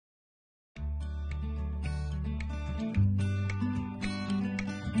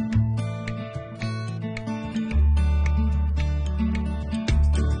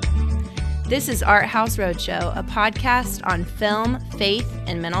This is Art House Roadshow, a podcast on film, faith,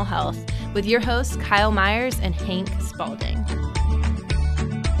 and mental health, with your hosts Kyle Myers and Hank Spalding.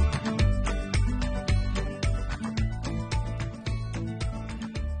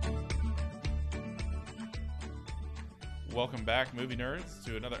 Welcome back, movie nerds,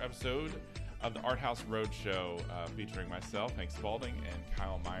 to another episode of the Art House Roadshow, featuring myself, Hank Spalding, and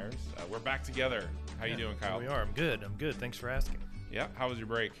Kyle Myers. We're back together. How you doing, Kyle? Here we are. I'm good. Thanks for asking. Yeah. How was your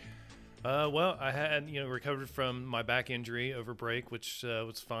break? Well, I had recovered from my back injury over break, which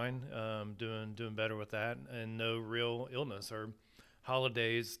was fine. Doing better with that, and no real illness or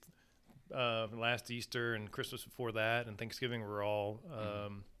holidays. Last Easter and Christmas before that, and Thanksgiving were all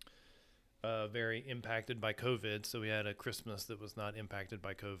very impacted by COVID. So we had a Christmas that was not impacted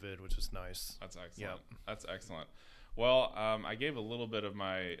by COVID, which was nice. That's excellent. Yep. That's excellent. Well, I gave a little bit of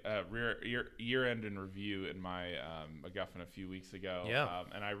my year-end in review in my MacGuffin a few weeks ago. Yeah.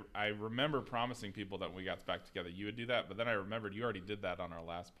 And I remember promising people that when we got back together, you would do that. But then I remembered you already did that on our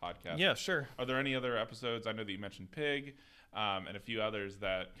last podcast. Yeah, sure. Are there any other episodes? I know that you mentioned Pig and a few others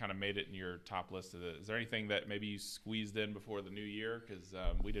that kind of made it in your top list. Is there anything that maybe you squeezed in before the new year? Because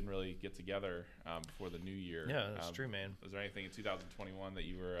we didn't really get together before the new year. Yeah, that's true, man. Was there anything in 2021 that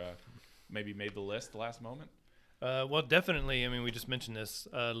you were maybe made the list the last moment? Well, definitely. I mean, we just mentioned this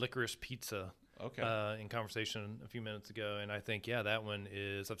licorice pizza Okay. in conversation a few minutes ago, and I think that one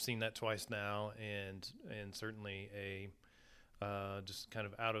is. I've seen that twice now, and certainly a just kind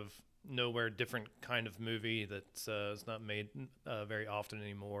of out of nowhere different kind of movie that's is not made very often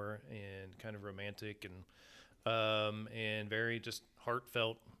anymore, and kind of romantic and very just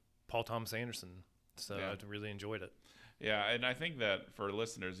heartfelt Paul Thomas Anderson. So Yeah. I really enjoyed it. Yeah, and I think that for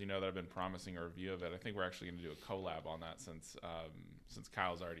listeners, that I've been promising a review of it. I think we're actually going to do a collab on that since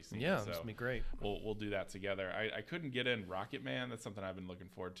Kyle's already seen it. Yeah, So that's gonna be great. We'll do that together. I couldn't get in Rocket Man. That's something I've been looking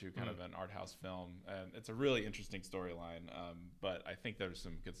forward to, kind of an art house film, and it's a really interesting storyline. But I think there's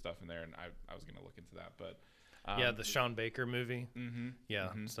some good stuff in there, and I was going to look into that. But The Sean Baker movie. Mm-hmm, Yeah,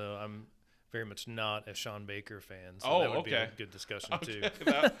 mm-hmm. so I'm very much not a Sean Baker fan. So Oh, that would be okay. a good discussion too.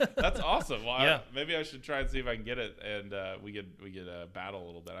 That's awesome. Well, Yeah. maybe I should try and see if I can get it, and we could battle a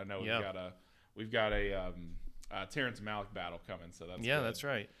little bit. I know we've got a Terrence Malick battle coming, so that's good. That's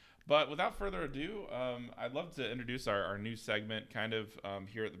right. But without further ado, I'd love to introduce our new segment kind of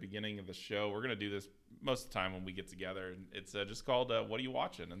here at the beginning of the show. We're going to do this most of the time when we get together, and it's just called What Are You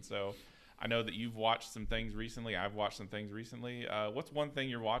Watching? And so I know that you've watched some things recently. I've watched some things recently. What's one thing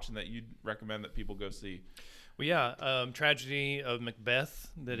you're watching that you'd recommend that people go see? Well, Tragedy of Macbeth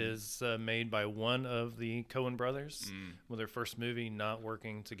that is made by one of the Coen brothers with their first movie not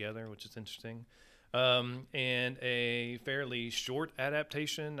working together, which is interesting. And a fairly short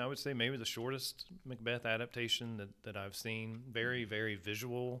adaptation, I would say maybe the shortest Macbeth adaptation that I've seen. Very, very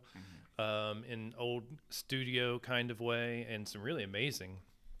visual, in old studio kind of way, and some really amazing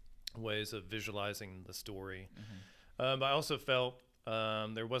ways of visualizing the story. But I also felt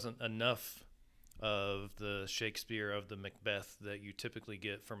there wasn't enough of the Shakespeare of the Macbeth that you typically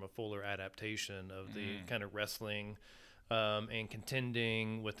get from a fuller adaptation of the kind of wrestling and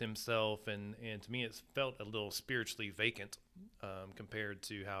contending with himself, and to me it felt a little spiritually vacant compared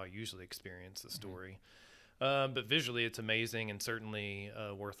to how I usually experience the story. But visually it's amazing, and certainly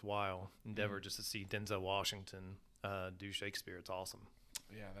a worthwhile endeavor just to see Denzel Washington do Shakespeare. It's awesome.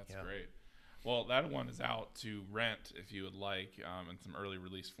 Yeah, that's great. Well, that one is out to rent if you would like, in some early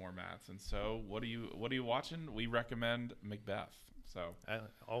release formats. And so, what are you watching? We recommend Macbeth. So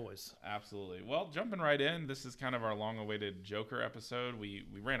always. Absolutely. Well, jumping right in, this is kind of our long-awaited Joker episode. We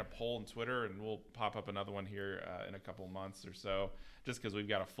ran a poll on Twitter, and we'll pop up another one here in a couple months or so, just because we've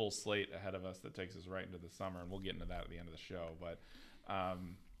got a full slate ahead of us that takes us right into the summer, and we'll get into that at the end of the show. But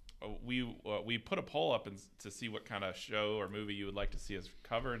we put a poll up to see what kind of show or movie you would like to see us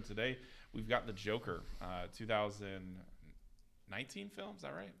cover, and today we've got the Joker, 2019 film. Is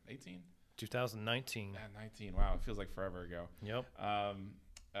that right? 18? 2019. Yeah, 19. Wow, it feels like forever ago. Yep.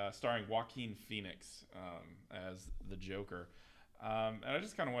 Starring Joaquin Phoenix as the Joker. And I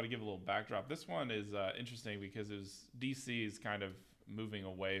just kind of want to give a little backdrop. This one is interesting because DC is kind of moving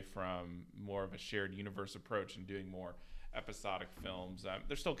away from more of a shared universe approach and doing more episodic films.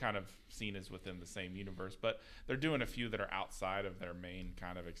 They're still kind of seen as within the same universe, but they're doing a few that are outside of their main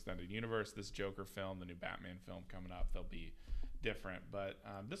kind of extended universe. This Joker film, the new Batman film coming up, they'll be different. But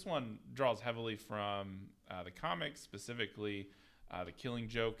this one draws heavily from the comics, specifically The Killing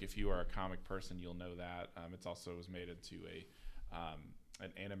Joke. If you are a comic person, you'll know that. It's also was made into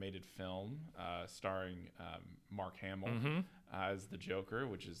an animated film starring Mark Hamill as the Joker,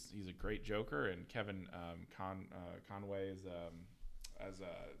 he's a great Joker, and Kevin Conway as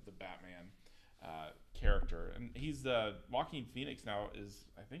the Batman. character. And he's Joaquin Phoenix now is,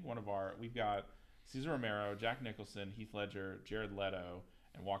 I think, we've got Cesar Romero, Jack Nicholson, Heath Ledger, Jared Leto,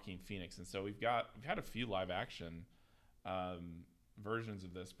 and Joaquin Phoenix. And so we've had a few live action versions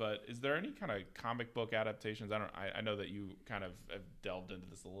of this, but is there any kind of comic book adaptations? I know that you kind of have delved into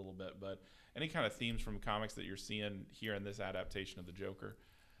this a little bit, but any kind of themes from comics that you're seeing here in this adaptation of the Joker?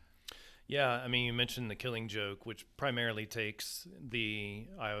 Yeah, I mean, you mentioned The Killing Joke, which primarily takes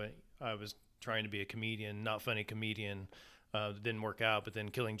I was trying to be a comedian, not funny comedian, didn't work out, but then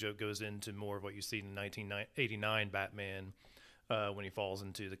Killing Joke goes into more of what you see in 1989 Batman when he falls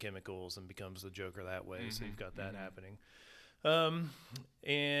into the chemicals and becomes the Joker that way. So you've got that happening.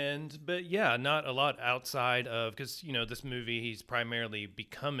 But yeah, not a lot outside of, because, this movie, he's primarily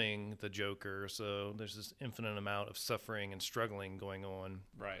becoming the Joker. So there's this infinite amount of suffering and struggling going on.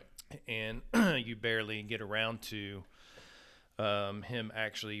 Right. And you barely get around to him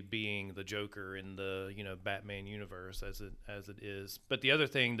actually being the Joker in the Batman universe as it is. But the other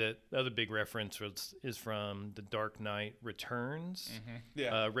big reference is from The Dark Knight Returns,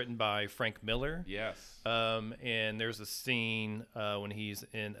 written by Frank Miller. Yes. And there's a scene when he's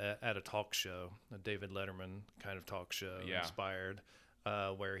at a talk show, a David Letterman kind of talk show inspired,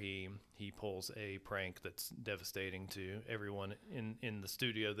 where he pulls a prank that's devastating to everyone in the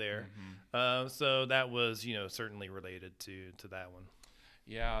studio there. So that was certainly related to that one.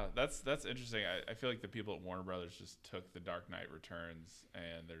 Yeah, that's interesting. I feel like the people at Warner Brothers just took The Dark Knight Returns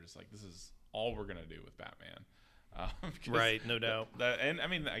and they're just like, this is all we're gonna do with Batman. Right, no doubt. And I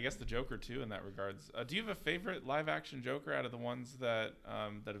mean, I guess the Joker too in that regards. Do you have a favorite live action Joker out of the ones that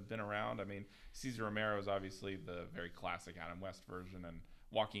have been around? I mean, Cesar Romero is obviously the very classic Adam West version, and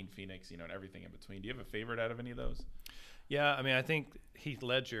Joaquin Phoenix, and everything in between. Do you have a favorite out of any of those? Yeah, I mean, I think Heath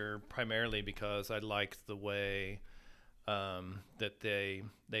Ledger primarily because I liked the way that they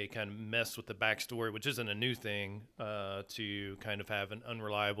kind of mess with the backstory, which isn't a new thing, to kind of have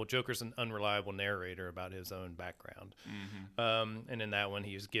Joker's an unreliable narrator about his own background. And in that one,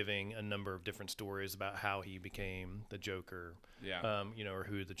 he was giving a number of different stories about how he became the Joker, or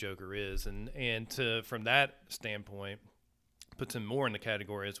who the Joker is. And from that standpoint, puts him more in the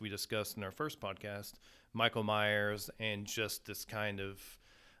category, as we discussed in our first podcast, Michael Myers, and just this kind of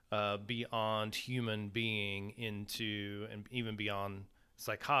beyond human being into, and even beyond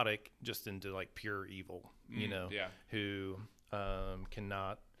psychotic, just into like pure evil, who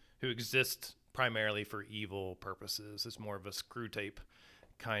exists primarily for evil purposes. It's more of a screw tape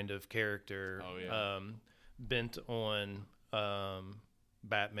kind of character, bent on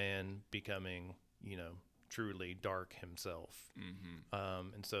Batman becoming, truly dark himself.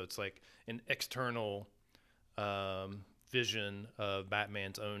 And so it's like an external vision of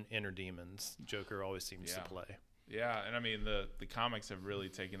Batman's own inner demons. Joker always seems to play. Yeah, and I mean the comics have really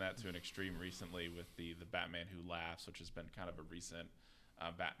taken that to an extreme recently with the Batman Who Laughs, which has been kind of a recent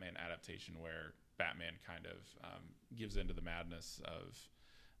Batman adaptation where Batman kind of gives into the madness of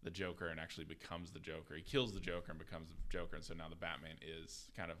the Joker and actually becomes the Joker. He kills the Joker and becomes the Joker, and so now the Batman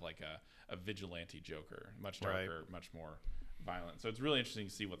is kind of like a vigilante Joker, much darker, much more violent. So it's really interesting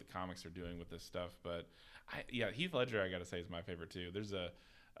to see what the comics are doing with this stuff. But Heath Ledger, I got to say, is my favorite too. There's a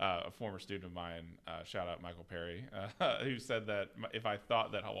former student of mine, shout out Michael Perry, who said that if I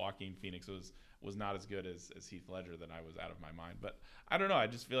thought that Joaquin Phoenix was not as good as Heath Ledger, then I was out of my mind. But I don't know. I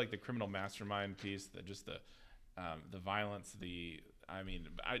just feel like the criminal mastermind piece, the violence, a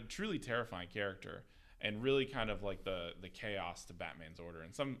truly terrifying character, and really kind of like the chaos to Batman's order.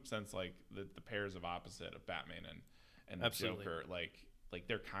 In some sense, like the pairs of opposite of Batman and the Joker, like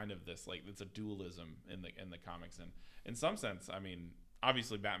they're kind of this, like, it's a dualism in the comics. And in some sense, I mean,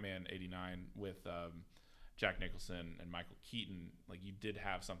 obviously Batman 89 with Jack Nicholson and Michael Keaton, like you did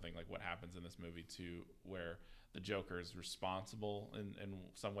have something like what happens in this movie too, where the Joker is responsible in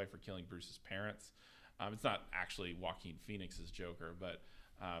some way for killing Bruce's parents. It's not actually Joaquin Phoenix's Joker, but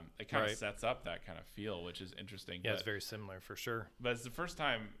it kind of sets up that kind of feel, which is interesting. Yeah, it's very similar for sure. But it's the first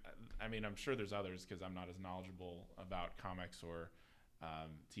time, I mean, I'm sure there's others because I'm not as knowledgeable about comics or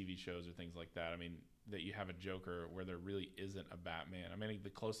TV shows or things like that. I mean, that you have a Joker where there really isn't a Batman. I mean, the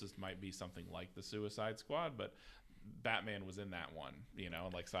closest might be something like the Suicide Squad, but Batman was in that one,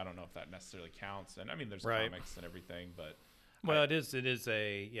 so I don't know if that necessarily counts. And I mean, there's comics and everything, but it is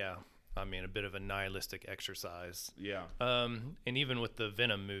a bit of a nihilistic exercise. Yeah. And even with the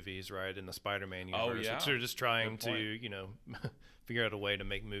Venom movies, right, in the Spider-Man universe, which they're just trying to, figure out a way to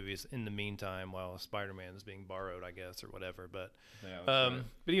make movies in the meantime while Spider-Man is being borrowed, I guess, or whatever. But but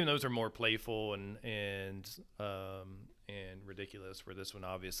even those are more playful and ridiculous. Where this one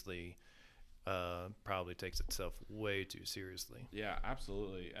obviously probably takes itself way too seriously. Yeah,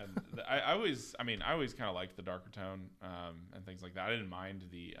 absolutely. And I always kind of liked the darker tone and things like that. I didn't mind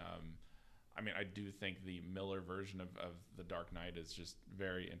the. I do think the Miller version of The Dark Knight is just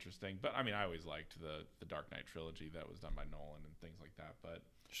very interesting. But I always liked the Dark Knight trilogy that was done by Nolan and things like that. But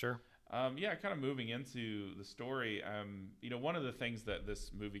sure. Yeah, kind of moving into the story. One of the things that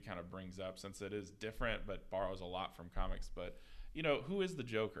this movie kind of brings up, since it is different but borrows a lot from comics, but who is the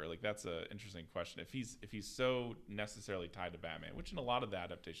Joker? Like, that's an interesting question. If he's so necessarily tied to Batman, which in a lot of the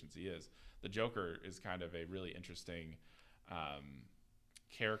adaptations he is, the Joker is kind of a really interesting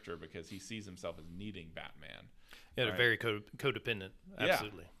character because he sees himself as needing Batman. Yeah, right? Very codependent.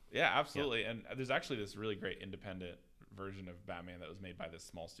 Absolutely. Yeah, absolutely. Yeah. And there's actually this really great independent version of Batman that was made by this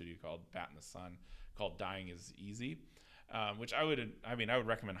small studio called Bat in the Sun, called Dying is Easy. Which I would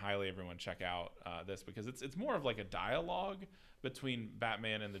recommend highly everyone check out this, because it's more of like a dialogue between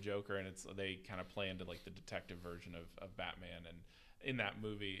Batman and the Joker, and they kind of play into like the detective version of Batman. And in that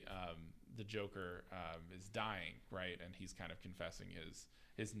movie, the Joker is dying, right, and he's kind of confessing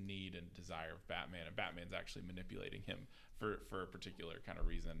his need and desire of Batman, and Batman's actually manipulating him for a particular kind of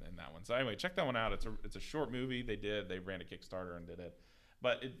reason in that one. So anyway, check that one out. It's a short movie. They ran a Kickstarter and did it.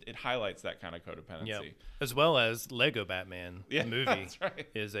 But it highlights that kind of codependency. Yep. As well as Lego Batman, the movie, that's right,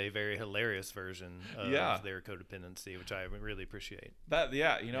 is a very hilarious version of their codependency, which I really appreciate. What?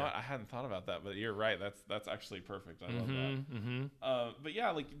 I hadn't thought about that, but you're right. That's actually perfect. I love that. Mm-hmm. But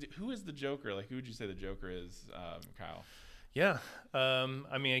yeah, like, who is the Joker? Like, who would you say the Joker is, Kyle? Yeah.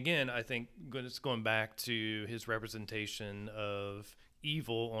 Again, I think it's going back to his representation of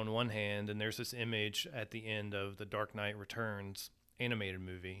evil on one hand, and there's this image at the end of The Dark Knight Returns animated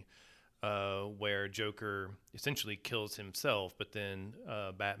movie where Joker essentially kills himself, but then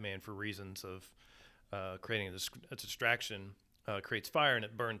Batman, for reasons of creating a distraction, creates fire and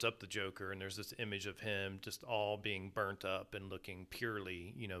it burns up the Joker, and there's this image of him just all being burnt up and looking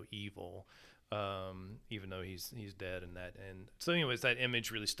purely evil, even though he's dead. And so anyways, that image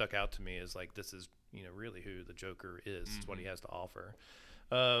really stuck out to me as like, this is really who the Joker is. It's what he has to offer.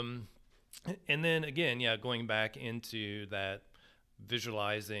 And then again, going back into that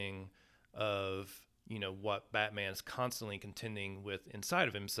visualizing of what Batman's constantly contending with inside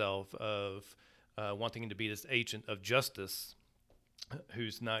of himself, of wanting to be this agent of justice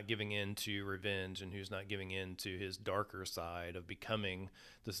who's not giving in to revenge and who's not giving in to his darker side of becoming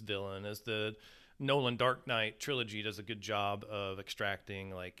this villain. As the Nolan Dark Knight trilogy does a good job of extracting,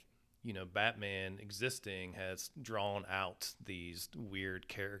 like, Batman existing has drawn out these weird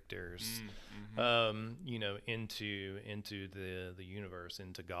characters, into the universe,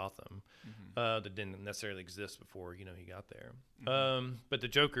 into Gotham, that didn't necessarily exist before, he got there. But the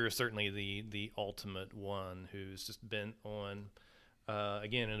Joker is certainly the ultimate one who's just bent on,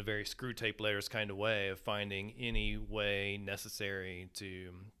 again, in a very Screw Tape Letters kind of way, of finding any way necessary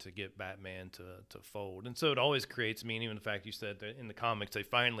to get Batman to fold. And so it always creates meaning. In the fact you said that in the comics they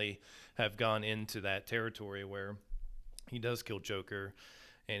finally have gone into that territory where he does kill Joker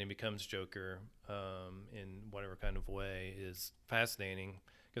and he becomes Joker in whatever kind of way is fascinating,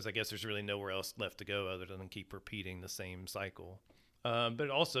 because I guess there's really nowhere else left to go other than keep repeating the same cycle. But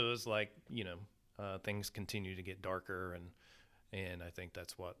it also is like, things continue to get darker, and I think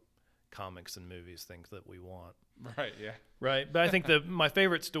that's what comics and movies think that we want. Right, yeah. Right, but I think my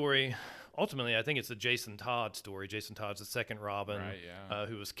favorite story, ultimately, I think it's the Jason Todd story. Jason Todd's the second Robin, right, yeah.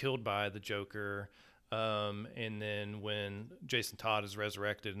 Who was killed by the Joker. And then when Jason Todd is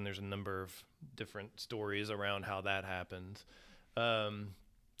resurrected, and there's a number of different stories around how that happened.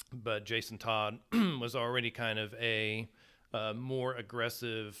 But Jason Todd was already kind of a more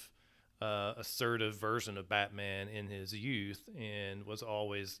aggressive, assertive version of Batman in his youth, and was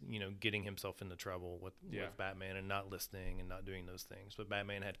always, getting himself into trouble with Batman and not listening and not doing those things. But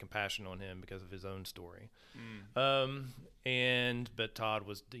Batman had compassion on him because of his own story. But Todd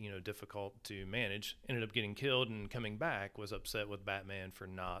was, difficult to manage, ended up getting killed, and coming back was upset with Batman for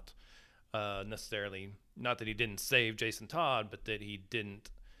not necessarily, not that he didn't save Jason Todd, but that he didn't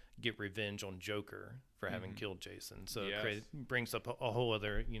get revenge on Joker for having killed Jason. So it brings up a whole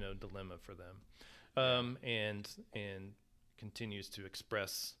other, dilemma for them, and continues to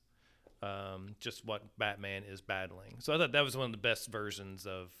express just what Batman is battling. So I thought that was one of the best versions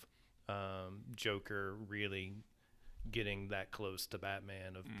of Joker really getting that close to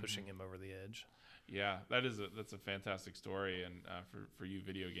Batman, of pushing him over the edge. Yeah, that's a fantastic story, and for you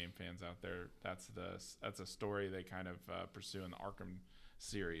video game fans out there, that's a story they kind of pursue in the Arkham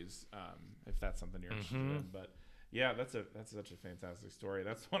series, if that's something you're interested in. But Yeah, that's such a fantastic story.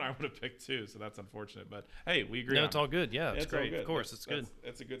 That's one I would have picked too. So that's unfortunate, but hey, we agree. No, it's all good. Yeah, it's great. Of course, it's good.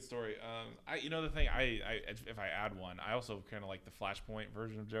 It's a good story. The thing if I add one, I also kind of like the Flashpoint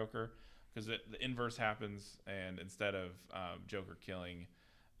version of Joker because the inverse happens, and instead of Joker killing,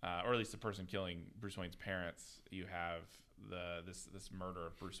 or at least the person killing Bruce Wayne's parents, you have this murder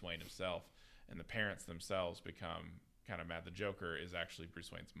of Bruce Wayne himself, and the parents themselves become kind of mad. The Joker is actually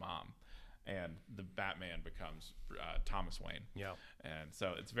Bruce Wayne's mom. And the Batman becomes Thomas Wayne. Yeah. And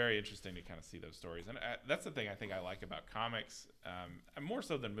so it's very interesting to kind of see those stories. And that's the thing I think I like about comics, and more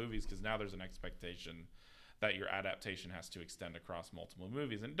so than movies, because now there's an expectation that your adaptation has to extend across multiple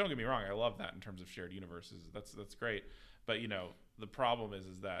movies. And don't get me wrong, I love that in terms of shared universes. That's great. But, the problem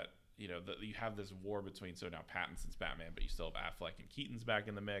is that, you have this war between, so now Pattinson's Batman, but you still have Affleck and Keaton's back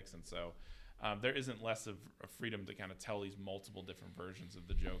in the mix. And so there isn't less of a freedom to kind of tell these multiple different versions of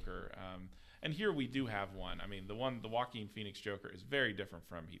the Joker. And here we do have one. I mean, the Joaquin Phoenix Joker is very different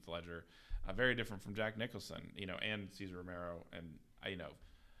from Heath Ledger, very different from Jack Nicholson, and Cesar Romero. And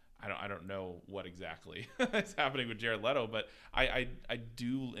I don't know what exactly is happening with Jared Leto, but I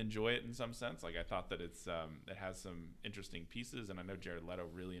do enjoy it in some sense. Like I thought that it has some interesting pieces, and I know Jared Leto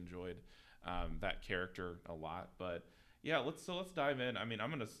really enjoyed that character a lot, but. Yeah, let's dive in. I mean,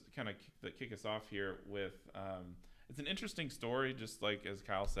 I'm going to kind of kick us off here with it's an interesting story, just like as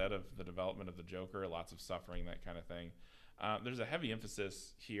Kyle said, of the development of the Joker, lots of suffering, that kind of thing. There's a heavy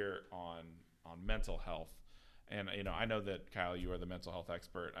emphasis here on mental health. And, I know that, Kyle, you are the mental health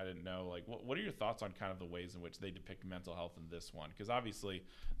expert. I didn't know, like, what are your thoughts on kind of the ways in which they depict mental health in this one? Because obviously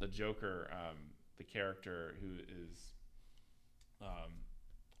the Joker, the character who is,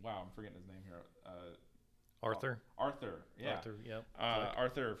 I'm forgetting his name here. Arthur, yeah. Arthur, yep.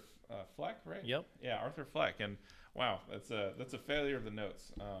 Arthur Fleck, right? Yep. Yeah, Arthur Fleck, and wow, that's a failure of the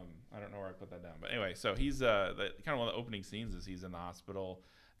notes. I don't know where I put that down, but anyway, so he's kind of one of the opening scenes is he's in the hospital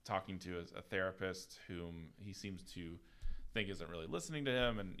talking to a therapist whom he seems to think isn't really listening to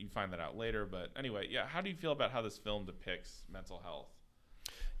him, and you find that out later. But anyway, yeah, how do you feel about how this film depicts mental health?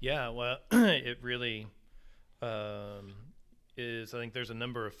 Yeah, well, it really. I think there's a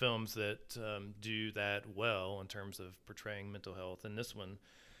number of films that do that well in terms of portraying mental health. And this one,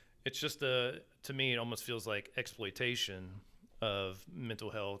 it's just to me, it almost feels like exploitation of mental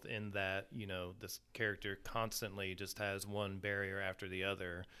health in that, this character constantly just has one barrier after the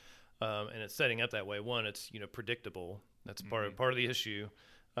other. And it's setting up that way. One, it's, predictable. That's part of the issue.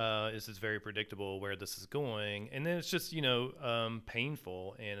 Is it's very predictable where this is going. And then it's just,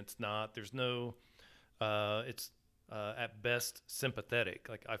 painful, and it's at best sympathetic.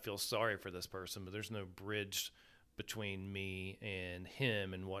 Like I feel sorry for this person, but there's no bridge between me and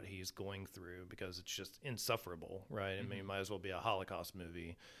him and what he's going through because it's just insufferable, right? I mean, it might as well be a Holocaust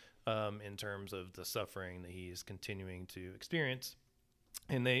movie in terms of the suffering that he's continuing to experience.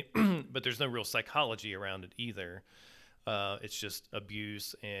 And but there's no real psychology around it either. It's just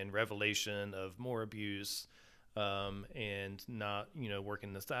abuse and revelation of more abuse. And not,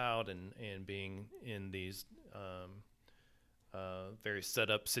 working this out and being in these very set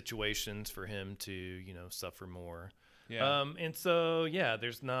up situations for him to, suffer more. Yeah. And so, yeah,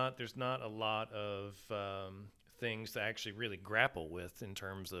 there's not a lot of things to actually really grapple with in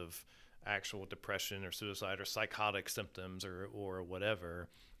terms of actual depression or suicide or psychotic symptoms or whatever.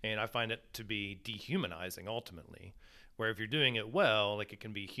 And I find it to be dehumanizing ultimately, where if you're doing it well, like it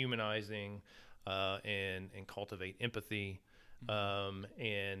can be humanizing, and cultivate empathy,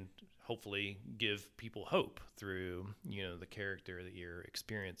 and hopefully give people hope through, the character that you're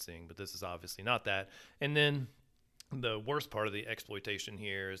experiencing. But this is obviously not that. And then the worst part of the exploitation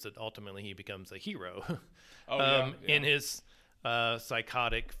here is that ultimately he becomes a hero. In his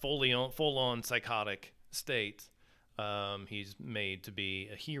psychotic, full-on psychotic state. He's made to be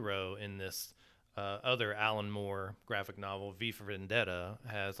a hero in this other Alan Moore graphic novel. V for Vendetta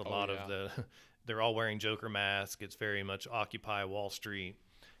has a lot of the... They're all wearing Joker masks. It's very much Occupy Wall Street.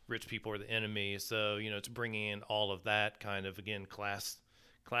 Rich people are the enemy. So, it's bringing in all of that kind of, again,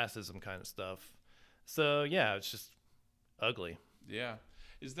 classism kind of stuff. So, yeah, it's just ugly. Yeah.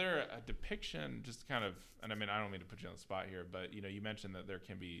 Is there a depiction, just kind of, and I mean, I don't mean to put you on the spot here, but, you mentioned that there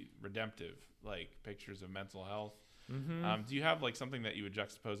can be redemptive, like, pictures of mental health. Mm-hmm. Do you have, like, something that you would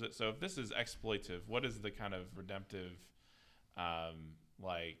juxtapose it? So if this is exploitive, what is the kind of redemptive,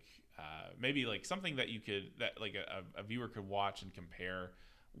 maybe like something that a viewer could watch and compare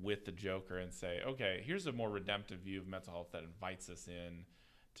with the Joker and say, okay, here's a more redemptive view of mental health that invites us in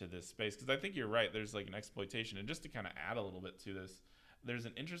to this space. Because I think you're right. There's like an exploitation. And just to kind of add a little bit to this, there's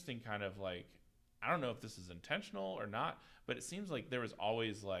an interesting kind of like I don't know if this is intentional or not, but it seems like there was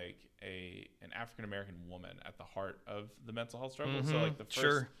always like an African American woman at the heart of the mental health struggle. So like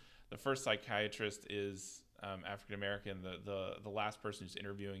the first psychiatrist is African American. The last person who's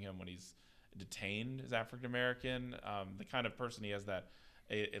interviewing him when he's detained is African American. The kind of person he has that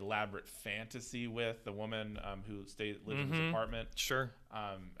elaborate fantasy with, the woman who lives in his apartment,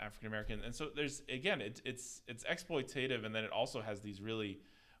 African American. And so there's, again, it's exploitative, and then it also has these really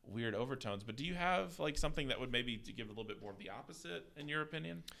weird overtones. But do you have like something that would maybe to give a little bit more of the opposite in your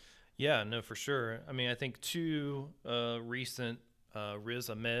opinion? Yeah, no, for sure. I mean, I think two recent Riz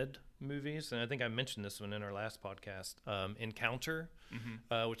Ahmed movies, and I think I mentioned this one in our last podcast, Encounter,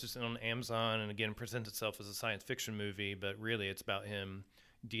 which is on Amazon, and again presents itself as a science fiction movie, but really it's about him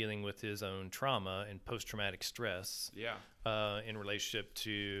dealing with his own trauma and post-traumatic stress in relationship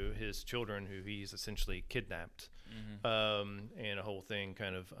to his children who he's essentially kidnapped. And a whole thing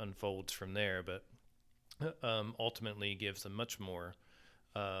kind of unfolds from there, but ultimately gives a much more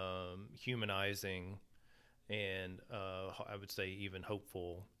humanizing and I would say even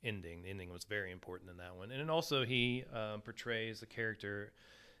hopeful ending. The ending was very important in that one. And then also he portrays a character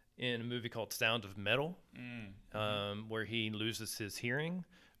in a movie called Sound of Metal, where he loses his hearing,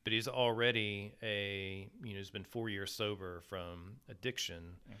 but he's already he's been 4 years sober from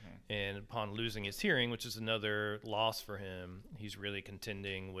addiction. And upon losing his hearing, which is another loss for him, he's really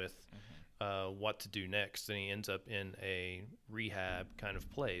contending with what to do next. And he ends up in a rehab kind of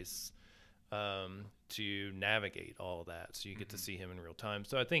place to navigate all of that. So you get to see him in real time.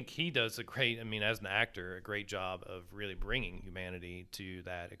 So I think he does as an actor, a great job of really bringing humanity to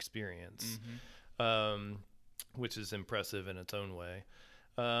that experience, which is impressive in its own way.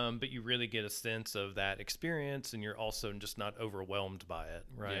 But you really get a sense of that experience, and you're also just not overwhelmed by it,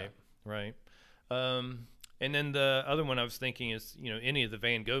 right? Yeah. Right. And then the other one I was thinking is, any of the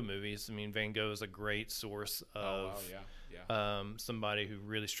Van Gogh movies. I mean, Van Gogh is a great source of somebody who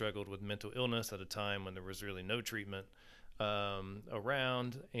really struggled with mental illness at a time when there was really no treatment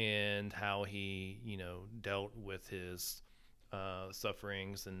around, and how he, dealt with his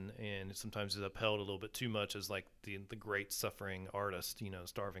sufferings, and sometimes is upheld a little bit too much as like the great suffering artist,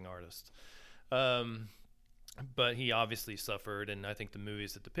 starving artist. But he obviously suffered, and I think the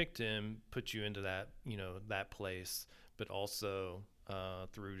movies that depict him put you into that, that place, but also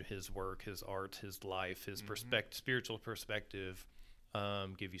through his work, his art, his life, his spiritual perspective,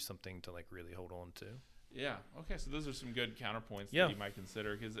 give you something to like really hold on to. Yeah. Okay. So those are some good counterpoints that you might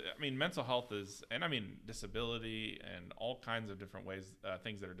consider, because mental health is, and disability and all kinds of different ways,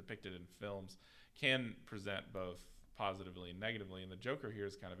 things that are depicted in films can present both positively and negatively. And the Joker here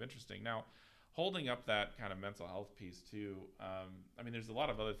is kind of interesting. Now, holding up that kind of mental health piece too. There's a lot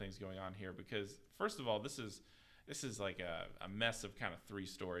of other things going on here, because first of all, this is like a mess of kind of three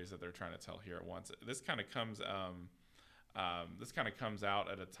stories that they're trying to tell here at once. This kind of comes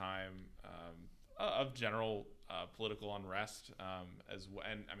out at a time of general political unrest,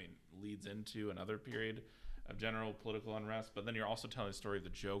 leads into another period of general political unrest. But then you're also telling the story of the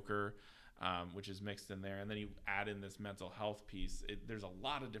Joker, which is mixed in there, and then you add in this mental health piece. There's a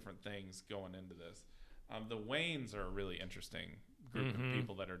lot of different things going into this. The Waynes are a really interesting group of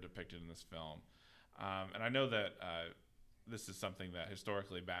people that are depicted in this film, and I know that this is something that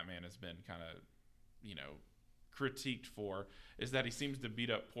historically Batman has been kind of, critiqued for, is that he seems to beat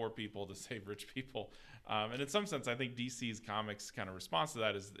up poor people to save rich people. And in some sense, I think DC's comics kind of response to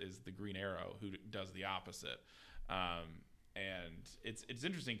that is the Green Arrow, who does the opposite. And it's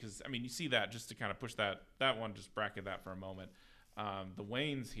interesting because, you see that, just to kind of push that one, just bracket that for a moment. The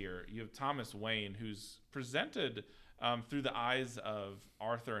Waynes here, you have Thomas Wayne, who's presented through the eyes of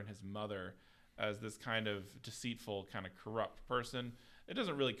Arthur and his mother as this kind of deceitful, kind of corrupt person. It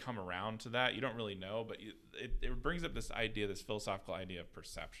doesn't really come around to that. You don't really know, but it brings up this philosophical idea of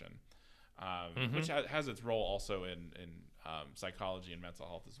perception, which has its role also in psychology and mental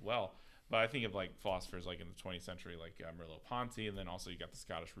health as well. But I think of like philosophers like in the 20th century, like Merleau-Ponty, and then also you got the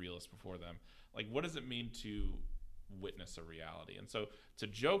Scottish realists before them. Like, what does it mean to witness a reality? And so to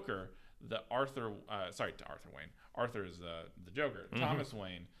Joker, to Arthur Wayne. Arthur is the Joker. Thomas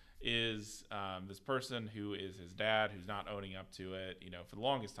Wayne is this person who is his dad, who's not owning up to it. For the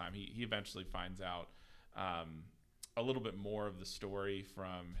longest time, he eventually finds out a little bit more of the story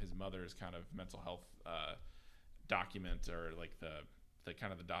from his mother's kind of mental health document, or like the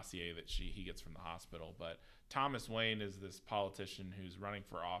kind of the dossier that he gets from the hospital. But Thomas Wayne is this politician who's running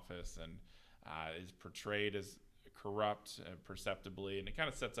for office and is portrayed as corrupt perceptibly, and it kind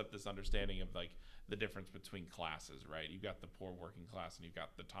of sets up this understanding of like the difference between classes, right? You've got the poor working class, and you've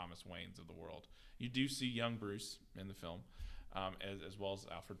got the Thomas Waynes of the world. You do see young Bruce in the film, as well as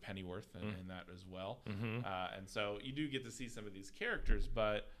Alfred Pennyworth in that as well. And so you do get to see some of these characters,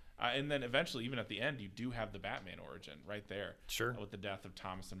 but and then eventually, even at the end, you do have the Batman origin right there. Sure. With the death of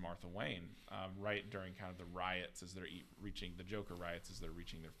Thomas and Martha Wayne, right during kind of the riots as they're reaching the Joker riots as they're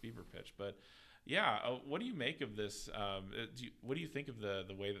reaching their fever pitch. But yeah, what do you make of this? What do you think of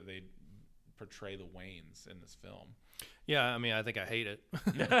the way that they portray the Waynes in this film? Yeah, I mean, I think I hate it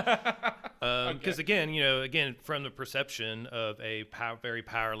because again, from the perception of a very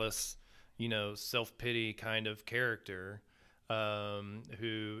powerless, self-pity kind of character.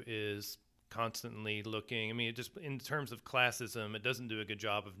 Who is constantly looking. I mean, it just in terms of classism, it doesn't do a good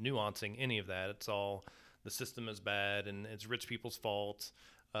job of nuancing any of that. It's all the system is bad and it's rich people's fault,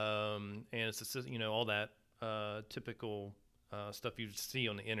 and it's all that typical stuff you see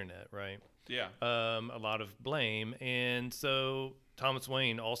on the internet, right? Yeah. A lot of blame, and so Thomas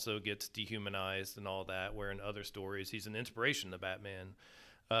Wayne also gets dehumanized and all that. Where in other stories, he's an inspiration to Batman.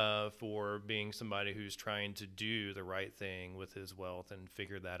 For being somebody who's trying to do the right thing with his wealth and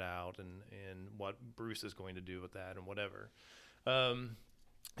figure that out and what Bruce is going to do with that and whatever.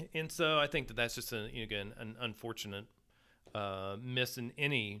 And so I think that's just, an unfortunate miss in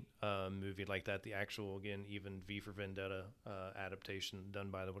any movie like that. The actual, even V for Vendetta adaptation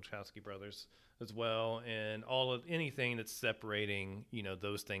done by the Wachowski brothers as well. And anything that's separating,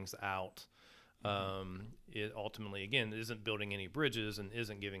 those things out. It ultimately, again, isn't building any bridges and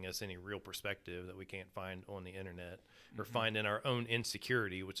isn't giving us any real perspective that we can't find on the internet or find in our own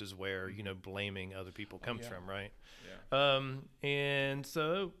insecurity, which is where, blaming other people comes from, right? Yeah. And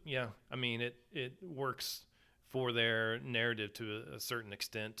so, yeah, I mean, it works for their narrative to a certain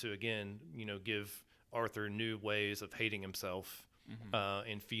extent to, again, give Arthur new ways of hating himself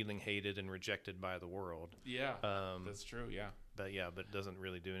and feeling hated and rejected by the world. Yeah, that's true, yeah. But it doesn't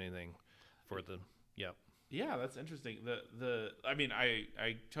really do anything. Yeah, that's interesting. I mean,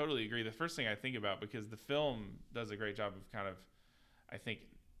 I totally agree. The first thing I think about, because the film does a great job of kind of, I think,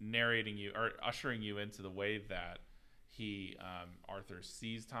 narrating you or ushering you into the way that Arthur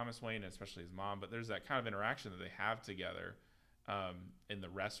sees Thomas Wayne, especially his mom. But there's that kind of interaction that they have together in the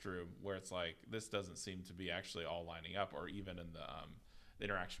restroom where it's like, this doesn't seem to be actually all lining up, or even in the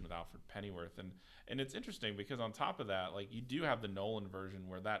interaction with Alfred Pennyworth. And it's interesting because on top of that, like, you do have the Nolan version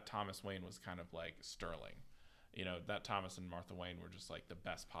where that Thomas Wayne was kind of like sterling. That Thomas and Martha Wayne were just like the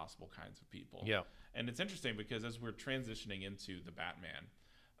best possible kinds of people. Yeah. And it's interesting because as we're transitioning into the Batman,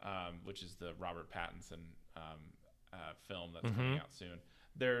 which is the Robert Pattinson film that's coming out soon,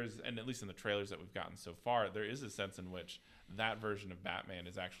 and at least in the trailers that we've gotten so far, there is a sense in which that version of Batman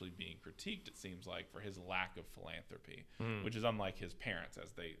is actually being critiqued, it seems like, for his lack of philanthropy, which is unlike his parents,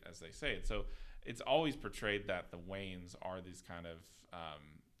 as they say it. So it's always portrayed that the Waynes are these kind of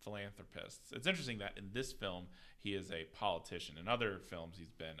philanthropists. It's interesting that in this film he is a politician. In other films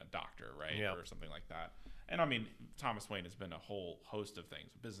he's been a doctor, right? Yep. Or something like that. And I mean, Thomas Wayne has been a whole host of things,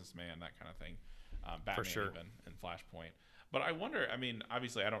 businessman, that kind of thing, Batman, for sure, even, and Flashpoint. But I wonder, I mean,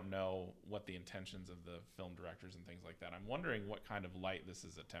 obviously I don't know what the intentions of the film directors and things like that. I'm wondering what kind of light this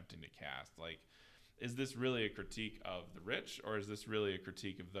is attempting to cast. Like, is this really a critique of the rich, or is this really a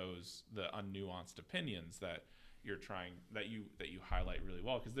critique of the unnuanced opinions that you're trying, that you highlight really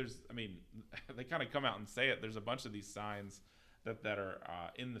well? Because they kind of come out and say it. There's a bunch of these signs that are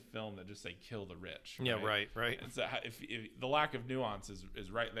in the film that just say "kill the rich." Right? Yeah, right. And so if the lack of nuance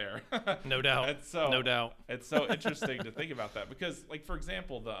is right there. No doubt. No doubt. It's so interesting to think about that because, like, for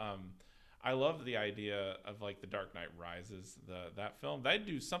example, I love the idea of, like, The Dark Knight Rises, that film. They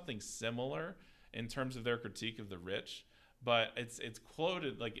do something similar in terms of their critique of the rich, but it's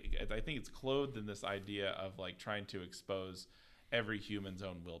clothed, like, I think it's clothed in this idea of, like, trying to expose every human's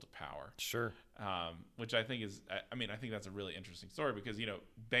own will to power. Sure. Which I think I think that's a really interesting story because,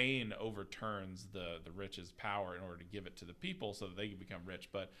 Bane overturns the rich's power in order to give it to the people so that they can become rich.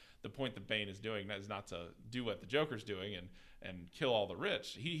 But the point that Bane is doing is not to do what the Joker's doing and kill all the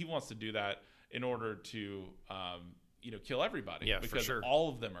rich. He wants to do that in order to, kill everybody. Yeah, because for sure. All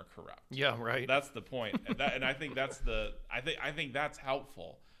of them are corrupt. Yeah, right. That's the point. and I think that's I think that's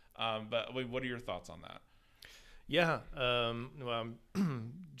helpful. But what are your thoughts on that? Yeah. Well,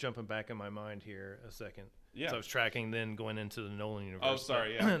 I'm jumping back in my mind here a second. Yeah. So I was tracking, then going into the Nolan universe. Oh,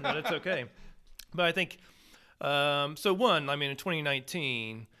 sorry. Yeah. No, that's okay. But I think, in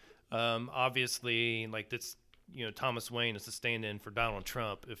 2019, obviously, like, this, Thomas Wayne is the stand-in for Donald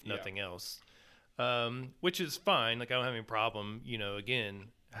Trump, if nothing else, which is fine. Like, I don't have any problem, again,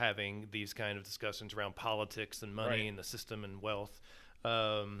 having these kind of discussions around politics and money and the system and wealth.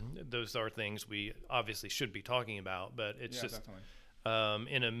 Those are things we obviously should be talking about, but it's just, definitely.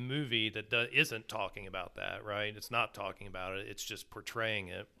 in a movie that isn't talking about that, right? It's not talking about it. It's just portraying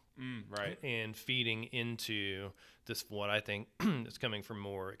it. Right. And feeding into this, what I think is coming from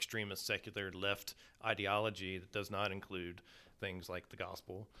more extremist secular left ideology that does not include things like the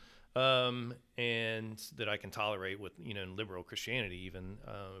gospel, and that I can tolerate with, in liberal Christianity, even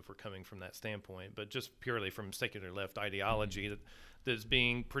if we're coming from that standpoint, but just purely from secular left ideology that's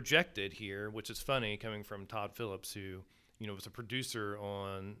being projected here, which is funny coming from Todd Phillips, who was a producer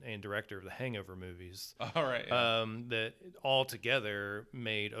on and director of the Hangover movies. All right. Yeah. That all together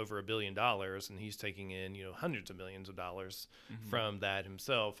made over $1 billion, and he's taking in, hundreds of millions of dollars from that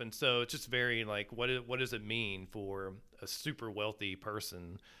himself. And so it's just very like, what does it mean for a super wealthy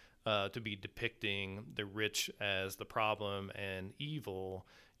person to be depicting the rich as the problem and evil,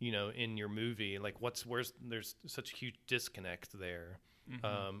 in your movie? Like, there's such a huge disconnect there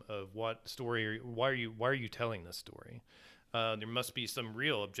of what story, why are you telling this story? There must be some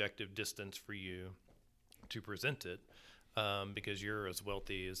real objective distance for you to present it, because you're as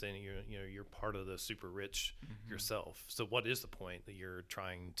wealthy as any. You're part of the super rich yourself. So what is the point that you're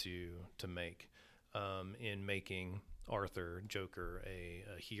trying to make in making Arthur Joker a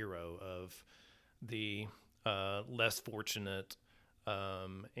hero of the less fortunate,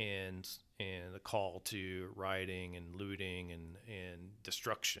 and a call to rioting and looting and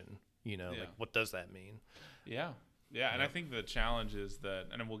destruction? Like, what does that mean? Yeah, and I think the challenge is that,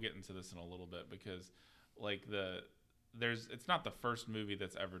 and we'll get into this in a little bit, because like it's not the first movie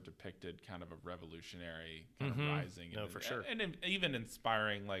that's ever depicted kind of a revolutionary kind of rising, for sure, and even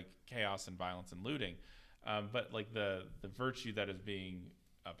inspiring like chaos and violence and looting, but like the virtue that is being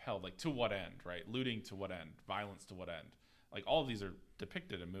upheld, like to what end, right? Looting to what end? Violence to what end? Like all of these are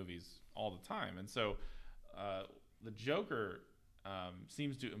depicted in movies all the time, and so the Joker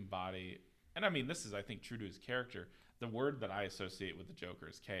seems to embody. And I mean, this is, I think, true to his character. The word that I associate with the Joker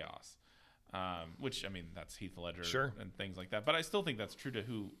is chaos, which, I mean, that's Heath Ledger and things like that. But I still think that's true to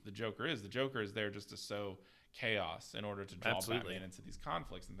who the Joker is. The Joker is there just to sow chaos in order to draw Batman into these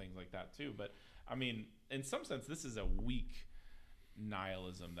conflicts and things like that, too. But, I mean, in some sense, this is a weak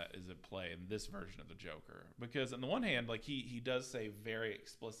nihilism that is at play in this version of the Joker. Because on the one hand, like, he does say very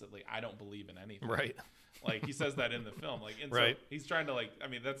explicitly, I don't believe in anything. Right. Like, he says that in the film. Like, and right. So he's trying to, like, I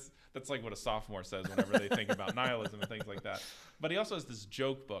mean, that's like what a sophomore says whenever they think about nihilism and things like that. But he also has this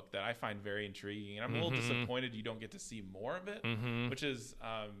joke book that I find very intriguing. And I'm a little disappointed you don't get to see more of it, which is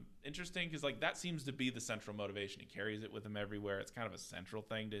interesting, because, like, that seems to be the central motivation. He carries it with him everywhere. It's kind of a central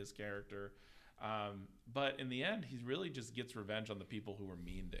thing to his character. But in the end, he really just gets revenge on the people who were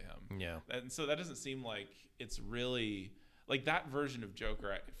mean to him. Yeah. And so that doesn't seem like it's really... Like, that version of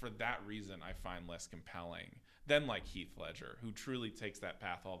Joker, for that reason, I find less compelling than, like, Heath Ledger, who truly takes that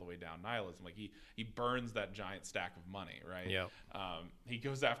path all the way down nihilism. Like, he burns that giant stack of money, right? Yeah. He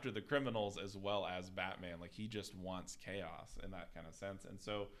goes after the criminals as well as Batman. Like, he just wants chaos in that kind of sense. And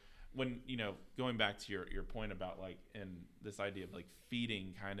so when, going back to your point about, like, in this idea of, like,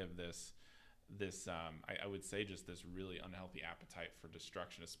 feeding kind of this I would say just this really unhealthy appetite for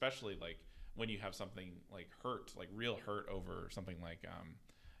destruction, especially, like, when you have something like hurt, like real hurt over something like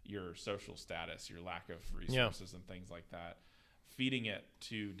your social status, your lack of resources and things like that, feeding it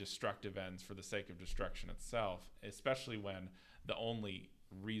to destructive ends for the sake of destruction itself, especially when the only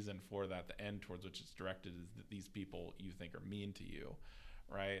reason for that, the end towards which it's directed, is that these people you think are mean to you,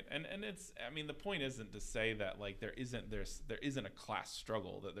 right? And it's, I mean, the point isn't to say that, like, there isn't a class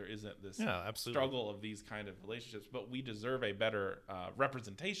struggle, that there isn't this struggle of these kind of relationships, but we deserve a better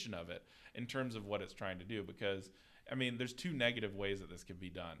representation of it in terms of what it's trying to do. Because, I mean, there's two negative ways that this could be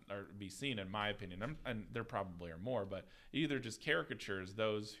done or be seen, in my opinion, and there probably are more, but either just caricatures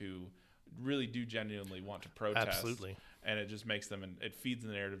those who really do genuinely want to protest, and it just makes them, and it feeds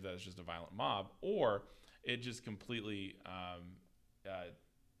the narrative that it's just a violent mob, or it just completely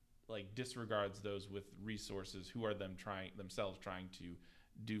like disregards those with resources who are themselves trying to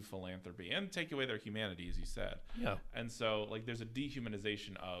do philanthropy and take away their humanity, as you said. Yeah. And so, like, there's a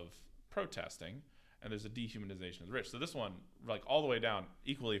dehumanization of protesting, and there's a dehumanization of the rich. So this one, like, all the way down,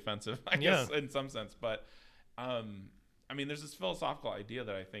 equally offensive, I guess, in some sense. But I mean, there's this philosophical idea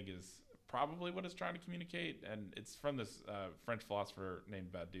that I think is probably what it's trying to communicate, and it's from this French philosopher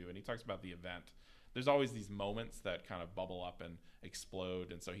named Badiou, and he talks about the event. There's always these moments that kind of bubble up and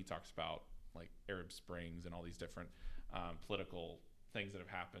explode, and so he talks about, like, Arab Springs and all these different political things that have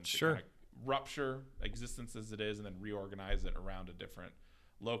happened to kind of rupture existence as it is and then reorganize it around a different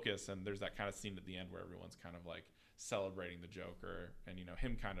locus. And there's that kind of scene at the end where everyone's kind of, like, celebrating the Joker and,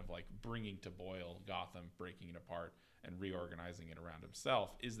 him kind of, like, bringing to boil Gotham, breaking it apart, and reorganizing it around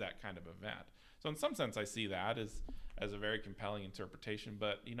himself is that kind of event. So in some sense, I see that as a very compelling interpretation.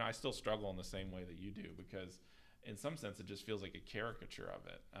 But I still struggle in the same way that you do, because in some sense, it just feels like a caricature of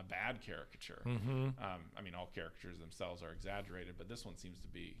it, a bad caricature. Mm-hmm. I mean, all caricatures themselves are exaggerated, but this one seems to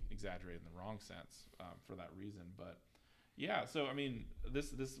be exaggerated in the wrong sense for that reason. But yeah, so I mean,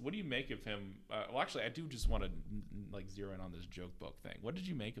 this what do you make of him? Well, actually, I do just want to zero in on this joke book thing. What did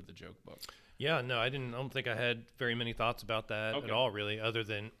you make of the joke book? Yeah, no, I don't think I had very many thoughts about that at all, really, other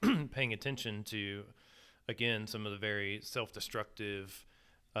than paying attention to, again, some of the very self-destructive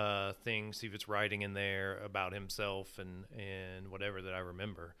things he was writing in there about himself and whatever that I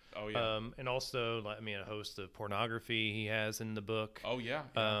remember. Oh yeah. And also, a host of pornography he has in the book. Oh yeah.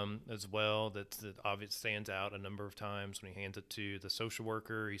 As well. That obviously stands out a number of times when he hands it to the social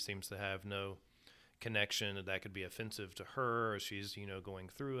worker. He seems to have no connection that could be offensive to her as she's going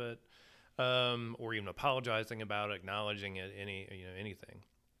through it, or even apologizing about it, acknowledging it, anything.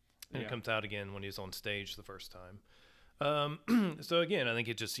 And it comes out again when he's on stage the first time. So again, I think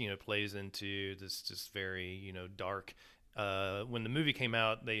it just, plays into this just very, dark, when the movie came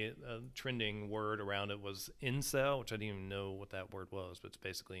out, the trending word around it was incel, which I didn't even know what that word was, but it's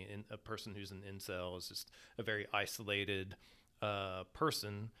basically a person who's an incel is just a very isolated,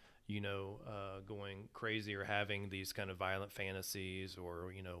 person, going crazy or having these kind of violent fantasies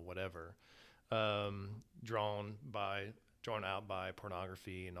or, whatever, drawn out by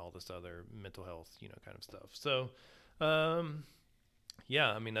pornography and all this other mental health, kind of stuff. So,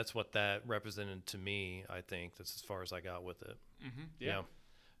 yeah, I mean, that's what that represented to me. I think that's as far as I got with it. Mm-hmm.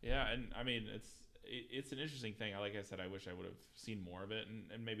 Yeah. And I mean, it's an interesting thing. Like I said, I wish I would have seen more of it,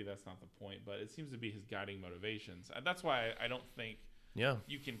 and maybe that's not the point, but it seems to be his guiding motivations. And that's why I don't think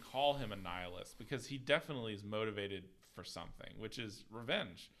you can call him a nihilist, because he definitely is motivated for something, which is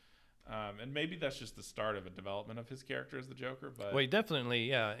revenge. And maybe that's just the start of a development of his character as the Joker. But well,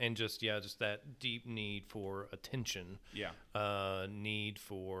 definitely, and just that deep need for attention, need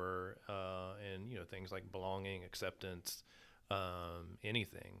for and things like belonging, acceptance,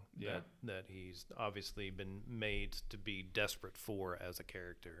 anything that he's obviously been made to be desperate for as a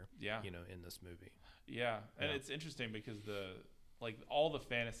character. In this movie. And it's interesting because all the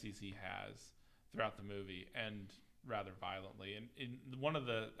fantasies he has throughout the movie and rather violently, and in one of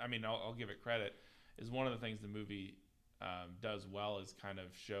the, I'll give it credit, is one of the things the movie does well is kind of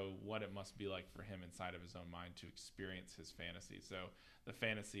show what it must be like for him inside of his own mind to experience his fantasy. So the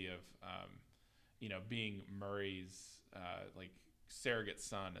fantasy of being Murray's surrogate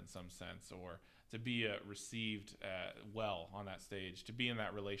son in some sense, or to be received well on that stage, to be in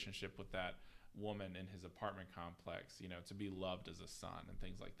that relationship with that woman in his apartment complex, to be loved as a son and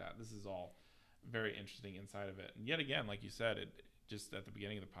things like that. This is all very interesting inside of it. And yet again, like you said, it just at the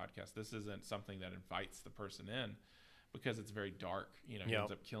beginning of the podcast, this isn't something that invites the person in, because it's very dark. He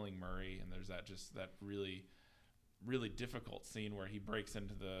ends up killing Murray, and there's that really, really difficult scene where he breaks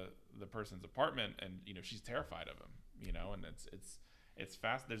into the person's apartment, and she's terrified of him, and it's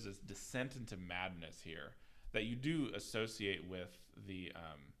fast. There's this descent into madness here that you do associate with the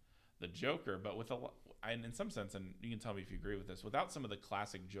Joker, but with and in some sense, and you can tell me if you agree with this, without some of the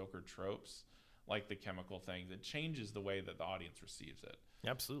classic Joker tropes, like the chemical things, it changes the way that the audience receives it.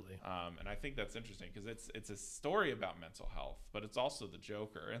 Absolutely. And I think that's interesting, because it's a story about mental health, but it's also the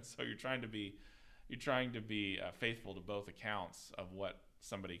Joker, and so you're trying to be faithful to both accounts of what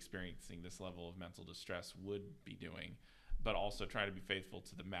somebody experiencing this level of mental distress would be doing, but also trying to be faithful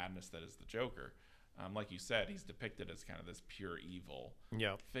to the madness that is the Joker. Like you said, he's depicted as kind of this pure evil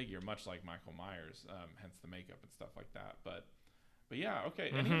figure, much like Michael Myers, hence the makeup and stuff like that. But yeah, okay.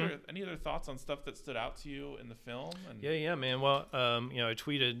 Mm-hmm. Any other thoughts on stuff that stood out to you in the film? Yeah, man. Well, I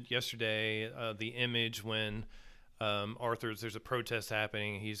tweeted yesterday the image when there's a protest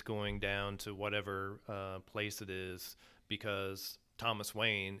happening. He's going down to whatever place it is because Thomas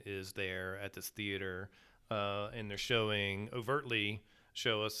Wayne is there at this theater, and they're overtly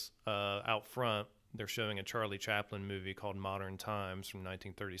show us out front. They're showing a Charlie Chaplin movie called Modern Times from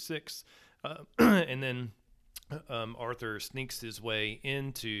 1936, and then Arthur sneaks his way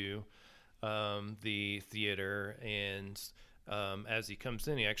into the theater, and as he comes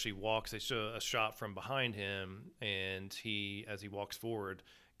in, he actually walks. They show a shot from behind him, and as he walks forward,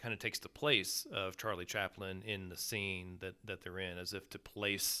 kind of takes the place of Charlie Chaplin in the scene that they're in, as if to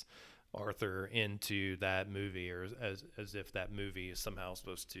place Arthur into that movie, or as if that movie is somehow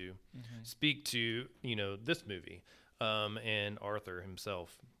supposed to speak to this movie and Arthur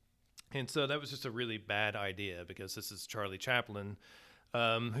himself. And so that was just a really bad idea, because this is Charlie Chaplin,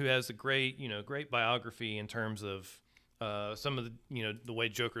 who has a great biography in terms of some of the the way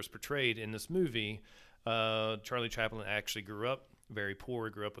Joker's portrayed in this movie. Charlie Chaplin actually grew up very poor.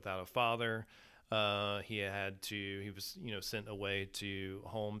 He grew up without a father. He was, sent away to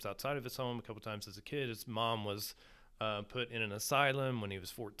homes outside of his home a couple times as a kid. His mom was put in an asylum when he was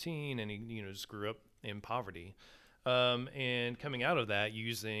 14, and he, just grew up in poverty. And coming out of that,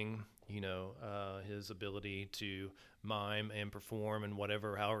 using, his ability to mime and perform and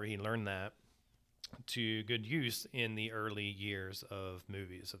however he learned that, to good use in the early years of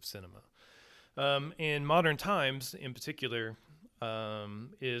movies, of cinema. In modern times, in particular,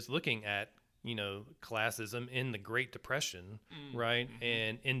 is looking at classism in the Great Depression, right? Mm-hmm.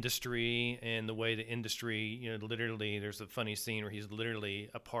 And industry, and the way the industry, literally, there's a funny scene where he's literally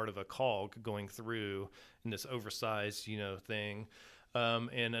a part of a cog going through in this oversized, thing,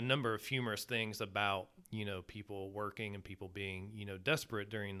 and a number of humorous things about, people working and people being,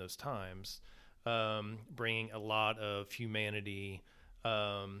 desperate during those times, bringing a lot of humanity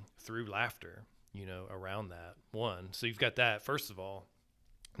through laughter, around that one. So you've got that, first of all.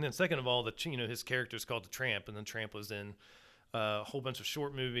 And then second of all, his character is called the Tramp, and then Tramp was in a whole bunch of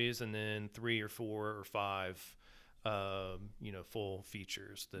short movies, and then 3 or 4 or 5, full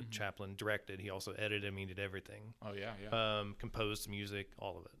features that Chaplin directed. He also edited. He did everything. Oh yeah. Composed music,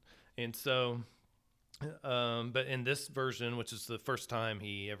 all of it. And so, but in this version, which is the first time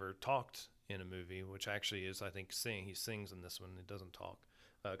he ever talked in a movie, which actually is, I think, he sings in this one. It doesn't talk.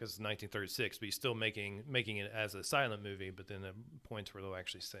 Because it's 1936, but he's still making it as a silent movie, but then at points where they'll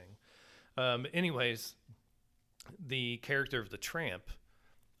actually sing. Anyways, the character of the Tramp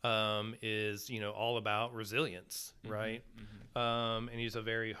is, all about resilience, right? Mm-hmm. And he's a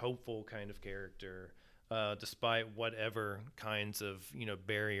very hopeful kind of character, despite whatever kinds of,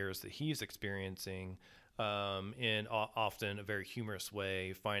 barriers that he's experiencing, in often a very humorous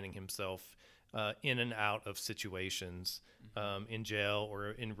way, finding himself in and out of situations, in jail or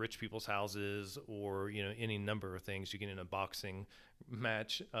in rich people's houses, or any number of things. You get in a boxing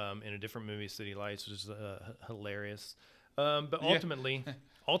match in a different movie, City Lights, which is hilarious. But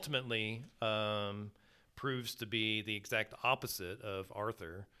ultimately, proves to be the exact opposite of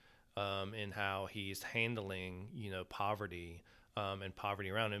Arthur, in how he's handling poverty, and poverty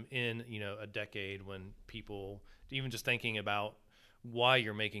around him in a decade when people, even just thinking about why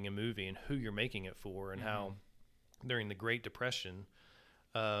you're making a movie and who you're making it for, and how during the Great Depression,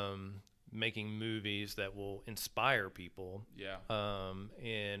 making movies that will inspire people,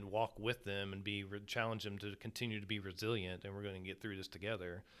 and walk with them and challenge them to continue to be resilient, and we're going to get through this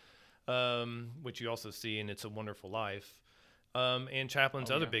together, which you also see in It's a Wonderful Life, and Chaplin's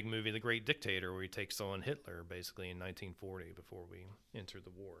other big movie, The Great Dictator, where he takes on Hitler basically in 1940 before we entered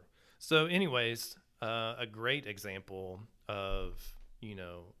the war. So anyways, a great example of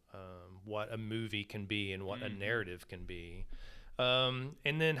what a movie can be and what a narrative can be, and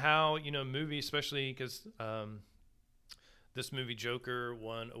then how movies, especially because this movie Joker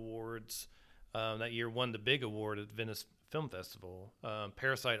won awards that year, won the big award at Venice Film Festival.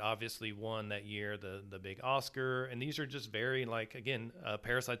 Parasite obviously won that year the big Oscar, and these are just very, again,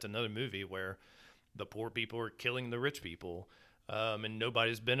 Parasite's another movie where the poor people are killing the rich people. And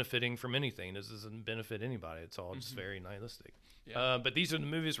nobody's benefiting from anything. This doesn't benefit anybody. It's all just very nihilistic. Yeah. But these are the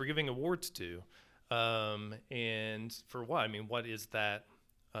movies we're giving awards to. And for what? What is that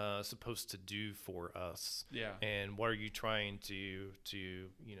supposed to do for us? Yeah. And what are you trying to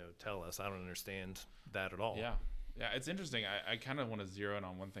tell us? I don't understand that at all. Yeah. Yeah, it's interesting. I kind of want to zero in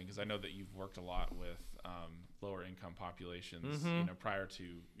on one thing, because I know that you've worked a lot with lower income populations, prior to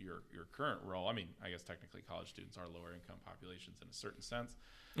your current role. I guess technically college students are lower income populations in a certain sense.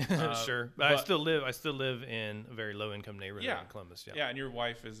 Sure, but I still live in a very low income neighborhood in Columbus. Yeah, and your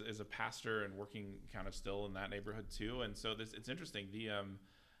wife is a pastor and working kind of still in that neighborhood too. And so it's interesting.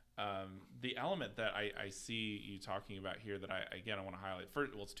 The element that I see you talking about here that I want to highlight.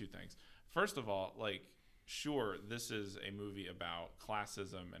 First, it's 2 things. First of all, sure, this is a movie about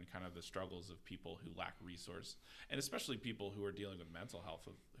classism and kind of the struggles of people who lack resource, and especially people who are dealing with mental health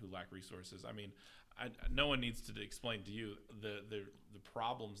who lack resources. No one needs to explain to you the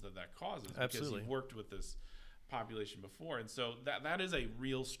problems that causes, because Absolutely. You've worked with this population before, and so that is a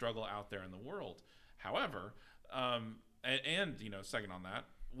real struggle out there in the world. However, second on that,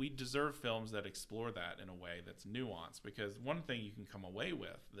 we deserve films that explore that in a way that's nuanced, because one thing you can come away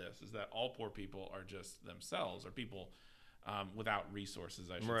with this is that all poor people are just themselves, or people without resources,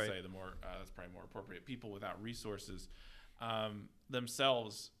 I should say. That's probably more appropriate. People without resources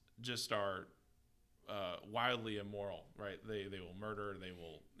themselves just are wildly immoral, right? They will murder, they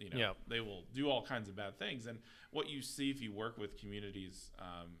will they will do all kinds of bad things. And what you see if you work with communities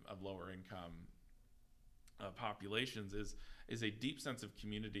of lower income populations is a deep sense of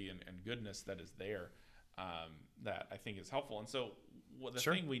community and goodness that is there. that I think is helpful. And so the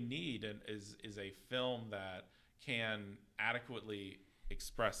Sure. thing we need is a film that can adequately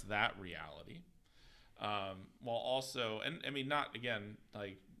express that reality, while also, and I mean, not again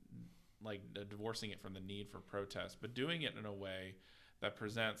like divorcing it from the need for protest, but doing it in a way that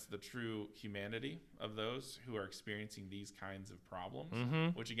presents the true humanity of those who are experiencing these kinds of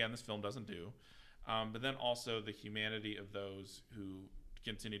problems, which again this film doesn't do. But then also the humanity of those who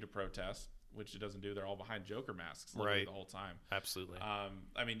continue to protest, which it doesn't do. They're all behind Joker masks Right. the whole time. Absolutely. I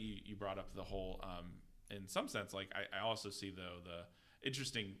mean, you brought up the whole, in some sense, like I also see though the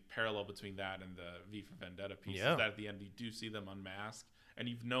interesting parallel between that and the V for Vendetta piece is that at the end you do see them unmasked, and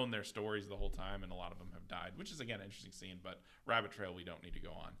you've known their stories the whole time, and a lot of them have died, which is again an interesting scene. But rabbit trail we don't need to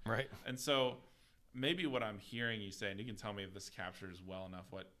go on. Right. And so maybe what I'm hearing you say, and you can tell me if this captures well enough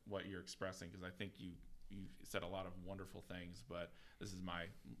what you're expressing, because I think you said a lot of wonderful things, but this is my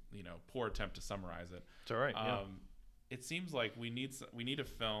poor attempt to summarize it. It's all right. It seems like we need a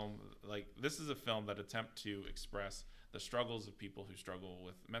film like this is a film that attempt to express the struggles of people who struggle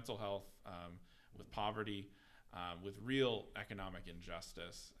with mental health, with poverty, with real economic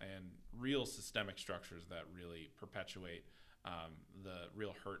injustice and real systemic structures that really perpetuate the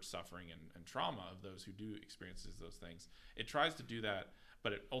real hurt, suffering, and trauma of those who do experience those things. It tries to do that,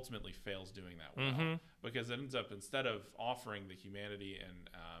 but it ultimately fails doing that well, because it ends up, instead of offering the humanity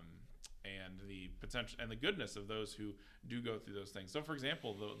and the potential and the goodness of those who do go through those things. So, for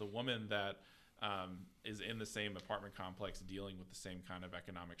example, the woman that is in the same apartment complex dealing with the same kind of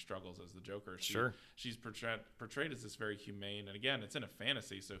economic struggles as the Joker. She's portrayed as this very humane, and again, it's in a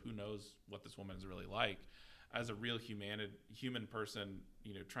fantasy, so who knows what this woman is really like, as a real human person,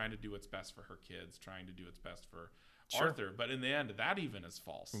 trying to do what's best for her kids, trying to do what's best for Arthur. But in the end, that even is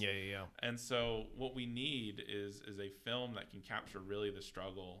false. Yeah. And so what we need is a film that can capture really the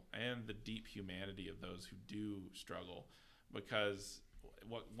struggle and the deep humanity of those who do struggle, because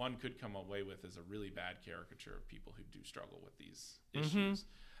what one could come away with is a really bad caricature of people who do struggle with these issues,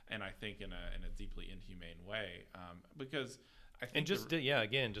 and I think in a deeply inhumane way, because I think just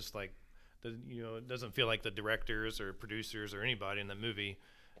like it doesn't feel like the directors or producers or anybody in the movie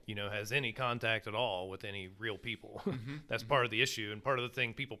has any contact at all with any real people. That's part of the issue, and part of the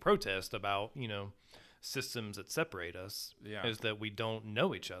thing people protest about systems that separate us is that we don't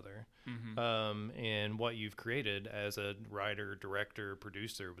know each other. And what you've created as a writer, director,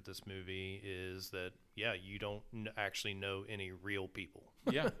 producer with this movie is that you don't actually know any real people.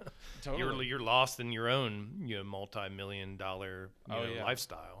 Totally. You're lost in your own multi-million-dollar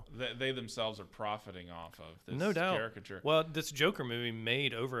lifestyle. They themselves are profiting off of this no doubt caricature. Well, this Joker movie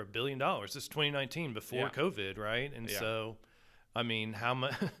made over $1 billion. This is 2019 before COVID, right? And so I mean,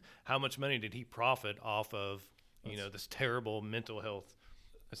 how much money did he profit off of this terrible mental health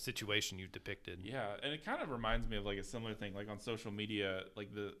situation you've depicted? Yeah, and it kind of reminds me of like a similar thing, like on social media, like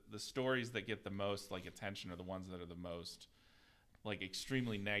the stories that get the most like attention are the ones that are the most like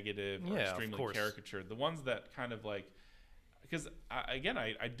extremely negative or extremely caricatured. The ones that kind of like, because I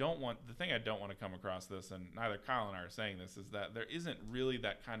don't want to come across this, and neither Kyle and I are saying this, is that there isn't really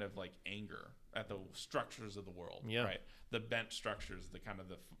that kind of like anger at the structures of the world, right? The bent structures, the kind of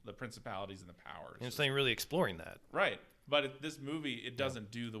the principalities and the powers. And it's not really exploring that, right? But this movie, it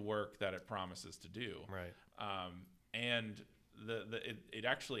doesn't do the work that it promises to do, right? And it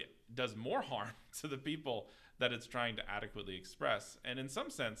actually does more harm to the people that it's trying to adequately express. And in some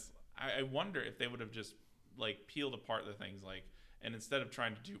sense, I wonder if they would have just like peeled apart the things, like, and instead of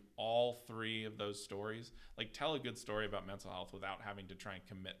trying to do all three of those stories, like tell a good story about mental health without having to try and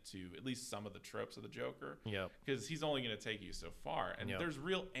commit to at least some of the tropes of the Joker, because he's only going to take you so far, and there's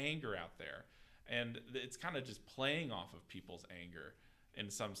real anger out there, and it's kind of just playing off of people's anger in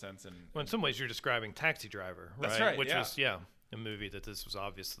some sense. And in some ways, you're describing Taxi Driver, right? That's right. Which was a movie that this was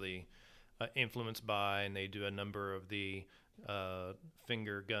obviously influenced by, and they do a number of the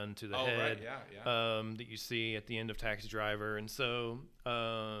finger gun to the head that you see at the end of Taxi Driver. And so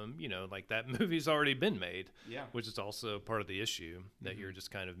like that movie's already been made, which is also part of the issue that you're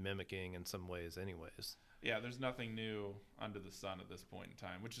just kind of mimicking in some ways anyways. There's nothing new under the sun at this point in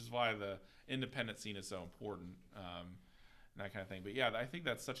time, which is why the independent scene is so important, and that kind of thing. But I think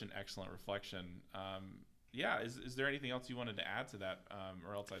that's such an excellent reflection. Is there anything else you wanted to add to that,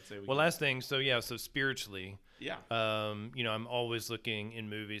 or else I'd say last thing. So spiritually, I'm always looking in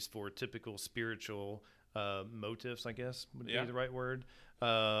movies for typical spiritual motifs, I guess would be the right word,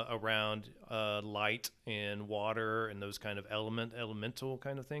 around light and water and those kind of elemental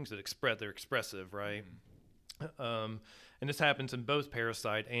kind of things that they're expressive, right? And this happens in both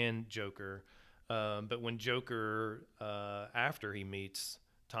Parasite and Joker. But when Joker, after he meets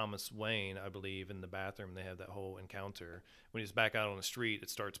Thomas Wayne, I believe, in the bathroom. They have that whole encounter. When he's back out on the street, it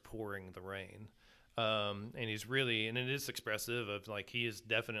starts pouring the rain. And he's really, and it is expressive of like he is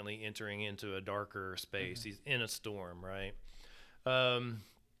definitely entering into a darker space. He's in a storm, right?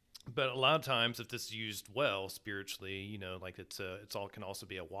 But a lot of times, if this is used well spiritually, like it's all can also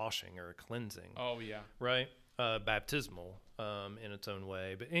be a washing or a cleansing. Oh yeah, right. Baptismal in its own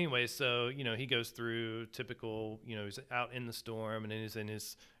way. But anyway, so he goes through typical. He's out in the storm, and then he's in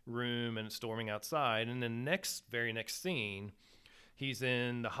his room, and it's storming outside. And then very next scene, he's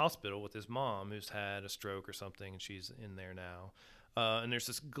in the hospital with his mom, who's had a stroke or something, and she's in there now. And there's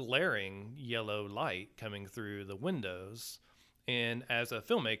this glaring yellow light coming through the windows. And as a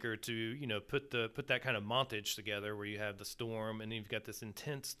filmmaker, to put that kind of montage together, where you have the storm and you've got this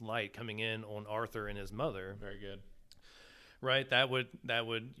intense light coming in on Arthur and his mother. Very good. Right, that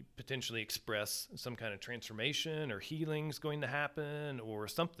would potentially express some kind of transformation or healing's going to happen or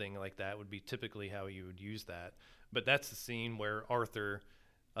something like that. Would be typically how you would use that. But that's the scene where Arthur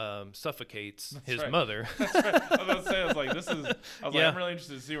suffocates his mother. That's right. I was about to say, I'm really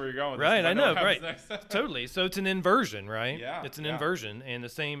interested to see where you're going with right, this. I know, right. Next. Totally. So it's an inversion, right? Yeah. It's an inversion. And the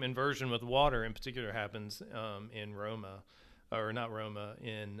same inversion with water in particular happens in Roma, or not Roma,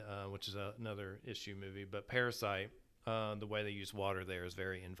 which is another issue movie, but Parasite. The way they use water there is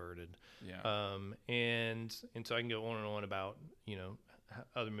very inverted. Yeah. And so I can go on and on about,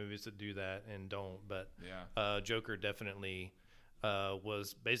 other movies that do that and don't. But Joker definitely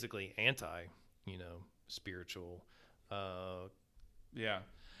was basically anti, spiritual. Yeah.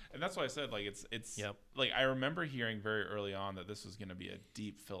 And that's why I said, like, it's yep. like, I remember hearing very early on that this was going to be a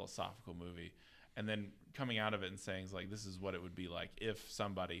deep philosophical movie. And then coming out of it and saying, like, this is what it would be like if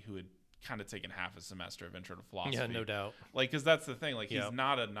somebody who had kind of taken half a semester of intro to philosophy. Yeah, no doubt. Like, because that's the thing. Like, he's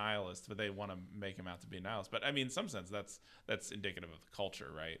not a nihilist, but they want to make him out to be a nihilist. But I mean, in some sense, that's indicative of the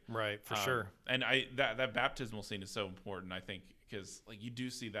culture, right? Right, for sure. And that baptismal scene is so important, I think, because like you do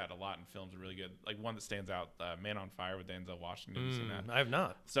see that a lot in films. Are really good. Like one that stands out, Man on Fire with Denzel Washington. Have you seen that? I have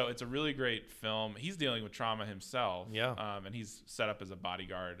not. So it's a really great film. He's dealing with trauma himself. Yeah. And he's set up as a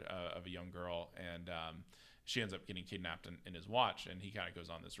bodyguard of a young girl, and she ends up getting kidnapped in his watch, and he kind of goes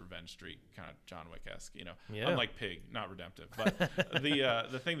on this revenge streak, kind of John Wick-esque, unlike Pig, not redemptive. But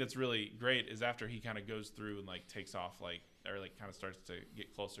the thing that's really great is after he kind of goes through and like takes off, or kind of starts to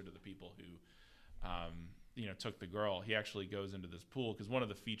get closer to the people who took the girl, he actually goes into this pool, because one of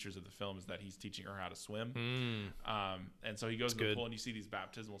the features of the film is that he's teaching her how to swim. And so he goes into the pool, and you see these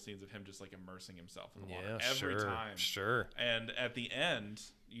baptismal scenes of him just like immersing himself in the water every time. Sure. And at the end,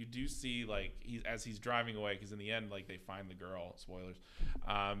 you do see like as he's driving away, because in the end, like they find the girl. Spoilers.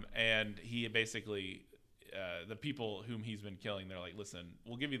 And he basically, the people whom he's been killing, they're like, listen,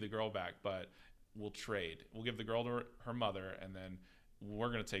 we'll give you the girl back, but we'll trade. We'll give the girl to her mother, and then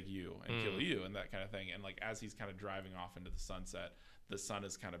we're going to take you and kill you, and that kind of thing. And like as he's kind of driving off into the sunset, the sun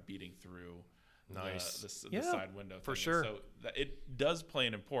is kind of beating through the side window for thing. sure. And so it does play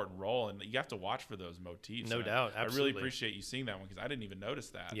an important role, and you have to watch for those motifs. No doubt. Absolutely. I really appreciate you seeing that one, because I didn't even notice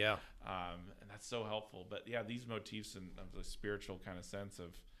that. Yeah. And that's so helpful. But yeah, these motifs and of the spiritual kind of sense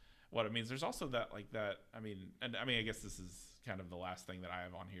of what it means. There's also that. I mean, I guess this is kind of the last thing that I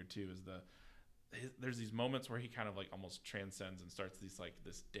have on here too, is there's these moments where he kind of like almost transcends and starts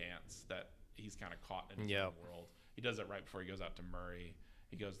this dance that he's kind of caught in his own world. He does it right before he goes out to Murray.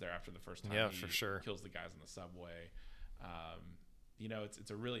 He goes there after the first time. For sure. Kills the guys in the subway.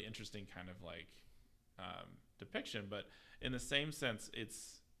 It's a really interesting kind of like depiction, but in the same sense,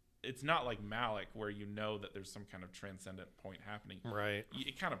 it's not like Malick, where that there's some kind of transcendent point happening. Right.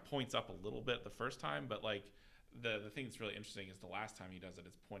 It kind of points up a little bit the first time, but like the thing that's really interesting is the last time he does it,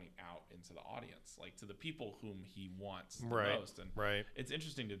 it's pointing out into the audience, like to the people whom he wants the most. And it's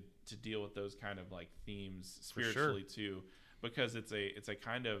interesting to deal with those kind of like themes spiritually too, because it's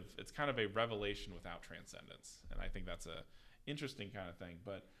kind of a revelation without transcendence, and I think that's a interesting kind of thing.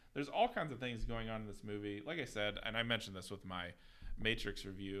 But there's all kinds of things going on in this movie. Like I said, and I mentioned this with my Matrix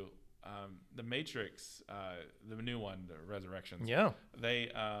review, the Matrix, the new one, the Resurrections. Yeah.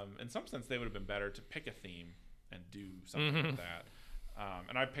 They, in some sense, they would have been better to pick a theme and do something with that.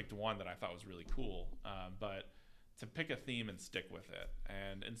 And I picked one that I thought was really cool, but to pick a theme and stick with it.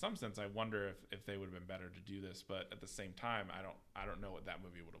 And in some sense, I wonder if they would have been better to do this. But at the same time, I don't know what that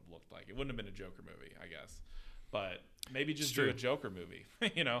movie would have looked like. It wouldn't have been a Joker movie, I guess. But maybe just do a Joker movie,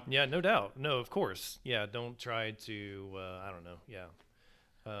 Yeah, no doubt. No, of course. Yeah, don't try to, I don't know. Yeah.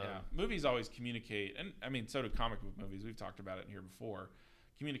 Movies always communicate, and I mean, so do comic book movies. We've talked about it here before.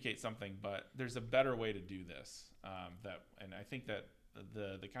 Communicate something, but there's a better way to do this. And I think that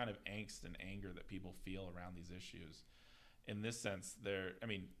the kind of angst and anger that people feel around these issues in this sense,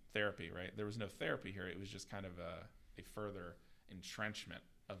 therapy, right? There was no therapy here. It was just kind of a further entrenchment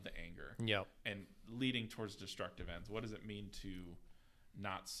of the anger, and leading towards destructive ends. What does it mean to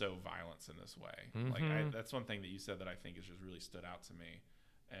not sow violence in this way? That's one thing that you said that I think has just really stood out to me,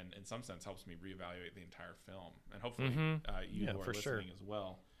 and in some sense helps me reevaluate the entire film, and hopefully you who are listening as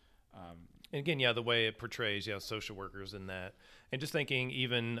well. And again, the way it portrays social workers in that, and just thinking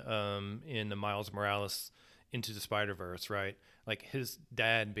even in the Miles Morales Into the Spider-Verse, right? Like his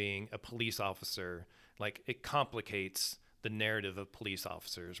dad being a police officer, like it complicates the narrative of police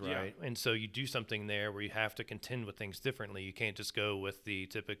officers, right? And so you do something there where you have to contend with things differently. You can't just go with the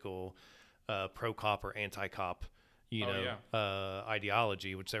typical pro-cop or anti-cop,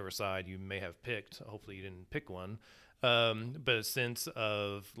 ideology, whichever side you may have picked. Hopefully you didn't pick one. But a sense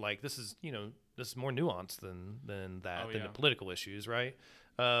of like, this is more nuanced than than the political issues, right?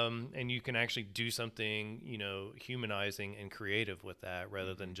 And you can actually do something, humanizing and creative with that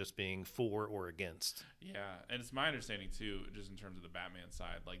rather than just being for or against. Yeah, and it's my understanding too, just in terms of the Batman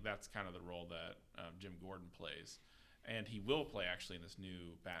side, like that's kind of the role that Jim Gordon plays. And he will play actually in this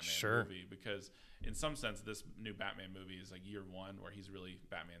new Batman movie, because in some sense this new Batman movie is like year one where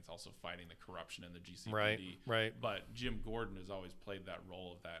Batman's also fighting the corruption in the GCPD. Right. But Jim Gordon has always played that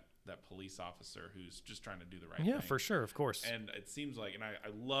role of that police officer who's just trying to do the right thing. Yeah, for sure, of course. And it seems like, and I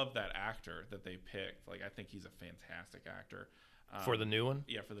love that actor that they picked. Like I think he's a fantastic actor. For the new one?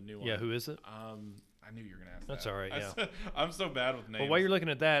 Yeah, for the new one. Yeah, who is it? I knew you were going to ask That's that. all right, yeah. I'm so bad with names. Well, while you're looking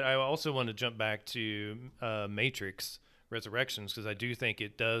at that, I also want to jump back to Matrix Resurrections, because I do think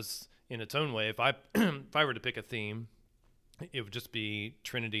it does, in its own way, if I were to pick a theme, it would just be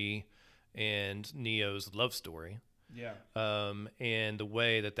Trinity and Neo's love story. Yeah. And the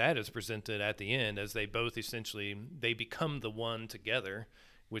way that is presented at the end, as they both essentially, they become the one together,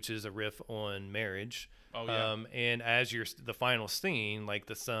 which is a riff on marriage. Oh, yeah. And as the final scene, like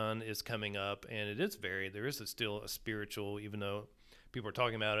the sun is coming up, and there is still a spiritual, even though people are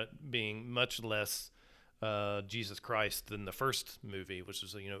talking about it being much less Jesus Christ than the first movie, which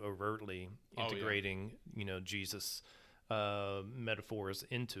is, overtly integrating, Jesus metaphors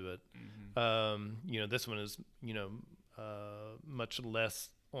into it. This one is, much less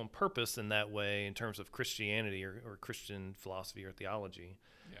on purpose in that way in terms of Christianity or Christian philosophy or theology.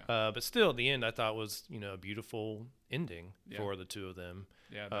 Yeah. But still, at the end, I thought was, a beautiful ending for the two of them.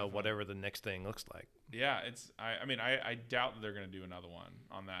 Yeah. Whatever the next thing looks like. Yeah, I doubt that they're going to do another one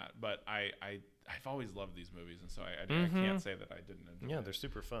on that, but I've always loved these movies, and so I can't say that I didn't enjoy it. Yeah, they're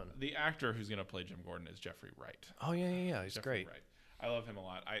super fun. The actor who's going to play Jim Gordon is Jeffrey Wright. Oh, yeah, he's Jeffrey great. Wright. I love him a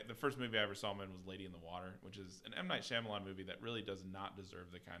lot. The first movie I ever saw him in was Lady in the Water, which is an M. Night Shyamalan movie that really does not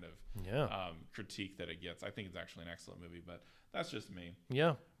deserve the kind of critique that it gets. I think it's actually an excellent movie, but that's just me.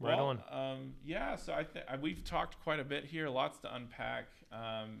 Yeah, right on. So we've talked quite a bit here, lots to unpack.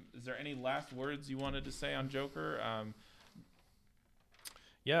 Is there any last words you wanted to say on Joker?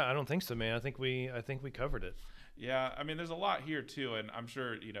 Yeah, I don't think so, man. I think we covered it. Yeah, there's a lot here too, and I'm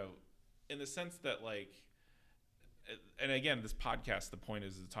sure, in the sense that like, and again, this podcast, the point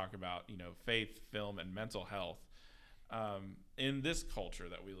is to talk about, faith, film, and mental health. In this culture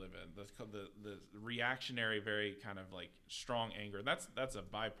that we live in, the reactionary, very kind of like strong anger, that's a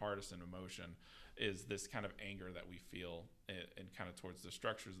bipartisan emotion, is this kind of anger that we feel in kind of towards the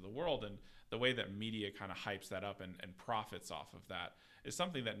structures of the world, and the way that media kind of hypes that up and profits off of that is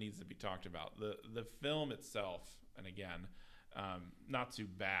something that needs to be talked about. The film itself, and again, not to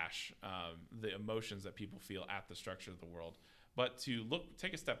bash the emotions that people feel at the structure of the world, but to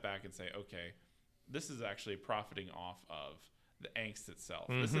take a step back and say, okay, this is actually profiting off of the angst itself.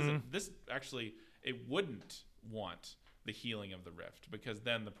 This actually, it wouldn't want the healing of the rift, because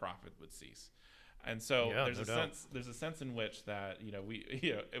then the profit would cease. And so there's a sense in which that,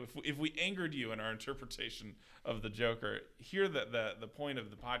 if we angered you in our interpretation of the Joker, here the point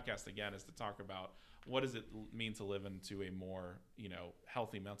of the podcast again is to talk about, what does it mean to live into a more,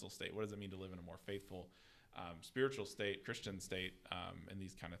 healthy mental state? What does it mean to live in a more faithful, spiritual state, Christian state, and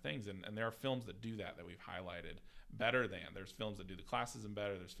these kind of things? And there are films that do that we've highlighted better than. There's films that do the classism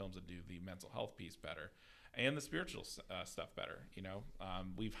better. There's films that do the mental health piece better, and the spiritual stuff better.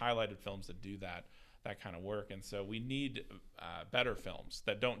 We've highlighted films that do that kind of work, and so we need better films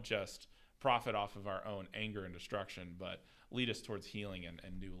that don't just profit off of our own anger and destruction, but lead us towards healing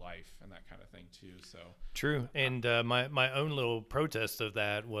and new life and that kind of thing too. So true. And my own little protest of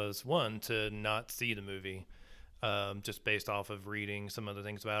that was, one, to not see the movie, just based off of reading some other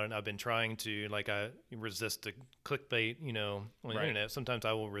things about it. And I've been trying to, I resist the clickbait, on the internet. Sometimes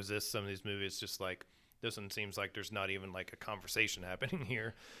I will resist some of these movies, just like, this one seems like there's not even like a conversation happening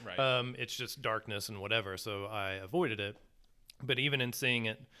here. Right. It's just darkness and whatever. So I avoided it. But even in seeing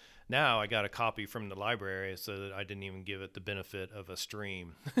it now, I got a copy from the library, so that I didn't even give it the benefit of a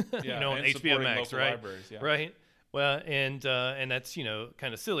stream. Yeah, on and HBO supporting Max, local right? libraries, yeah. Right. Well, and that's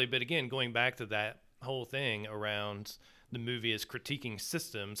kind of silly, but again, going back to that whole thing around the movie is critiquing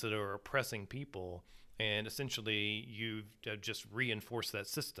systems that are oppressing people, and essentially you've just reinforced that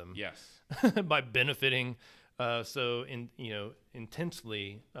system. Yes. by benefiting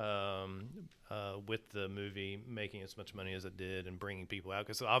intensely with the movie making as much money as it did and bringing people out,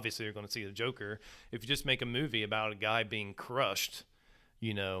 because obviously they're going to see the Joker. If you just make a movie about a guy being crushed,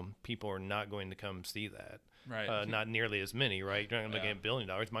 people are not going to come see that. Right. Not nearly as many, right? You're not going to Yeah. get $1 billion.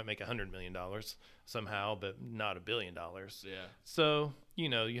 It might make $100 million somehow, but not $1 billion. Yeah. So,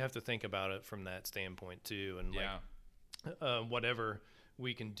 you have to think about it from that standpoint too. And whatever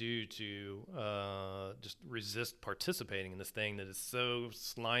we can do to just resist participating in this thing that is so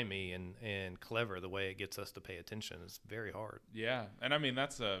slimy and clever, the way it gets us to pay attention is very hard. Yeah. And I mean, I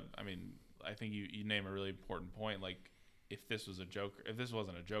think you name a really important point. Like, if this wasn't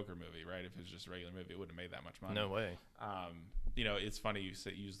a Joker movie, right? If it was just a regular movie, it wouldn't have made that much money. No way. It's funny you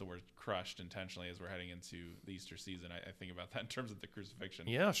use the word crushed intentionally as we're heading into the Easter season. I think about that in terms of the crucifixion.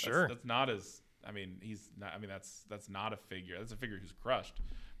 Yeah, sure. That's not as, he's not, that's not a figure. That's a figure who's crushed,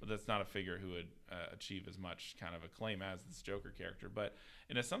 but that's not a figure who would achieve as much kind of acclaim as this Joker character. But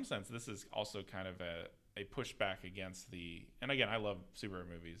in some sense, this is also kind of a pushback against and again, I love superhero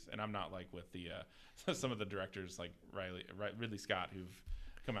movies, and I'm not like with the some of the directors like Ridley Scott who've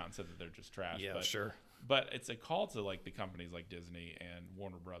come out and said that they're just trash. Yeah, sure. But it's a call to like the companies like Disney and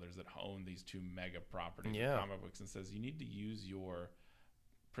Warner Brothers that own these two mega properties of comic books, and says you need to use your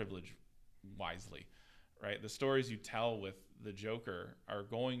privilege wisely, right? The stories you tell with the Joker are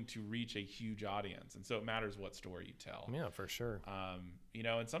going to reach a huge audience, and so it matters what story you tell. Yeah, for sure.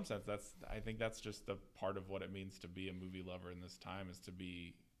 In some sense, I think that's just the part of what it means to be a movie lover in this time, is to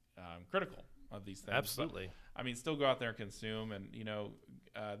be critical of these things. Absolutely. But, still go out there and consume, and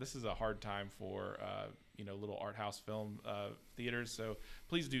this is a hard time for little art house film theaters, so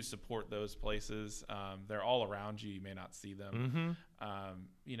please do support those places. They're all around you. You may not see them.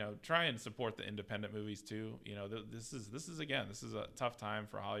 Try and support the independent movies too. This is a tough time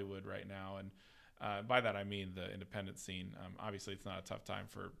for Hollywood right now, and by that I mean the independent scene. Obviously it's not a tough time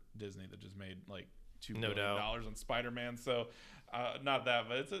for Disney that just made like $2 billion on Spider-Man, so not that,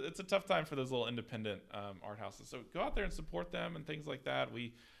 but it's a tough time for those little independent art houses. So go out there and support them and things like that.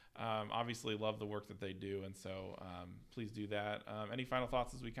 We obviously love the work that they do, and so please do that. Any final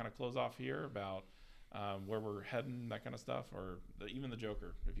thoughts as we kind of close off here about where we're heading, that kind of stuff, or even the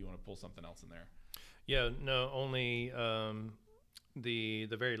Joker, if you want to pull something else in there? Yeah, no, only the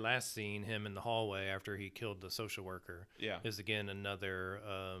very last scene, him in the hallway after he killed the social worker, is again another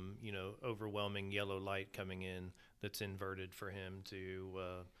overwhelming yellow light coming in that's inverted for him to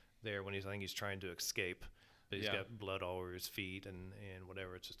there when I think he's trying to escape, but he's got blood all over his feet and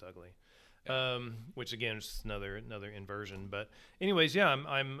whatever. It's just ugly. Which again is just another inversion. But anyways,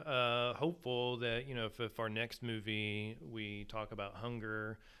 I'm hopeful that if our next movie we talk about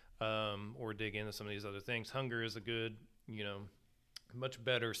hunger or dig into some of these other things, hunger is a good much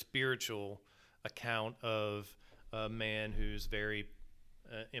better spiritual account of a man who's very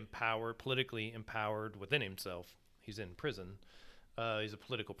empowered, politically empowered within himself. He's in prison. He's a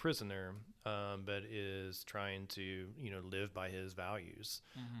political prisoner, but is trying to, live by his values,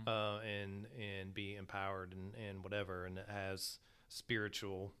 and be empowered and whatever, and it has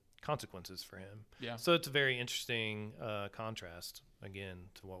spiritual consequences for him. Yeah. So it's a very interesting contrast again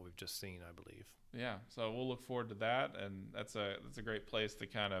to what we've just seen, I believe. Yeah, so we'll look forward to that, and that's a great place to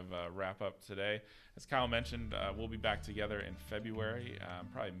kind of wrap up today. As Kyle mentioned, we'll be back together in February,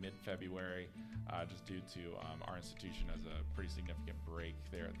 probably mid-February, just due to our institution has a pretty significant break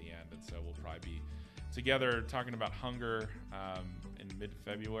there at the end, and so we'll probably be together talking about hunger in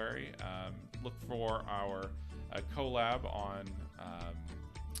mid-February. Look for our collab on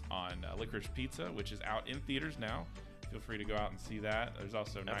Licorice Pizza, which is out in theaters now. Feel free to go out and see that. There's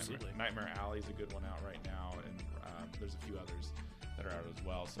also Nightmare Alley is a good one out right now, and there's a few others that are out as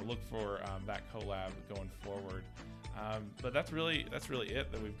well. So look for that collab going forward. But that's really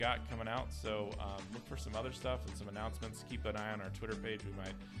it that we've got coming out. So look for some other stuff and some announcements. Keep an eye on our Twitter page. We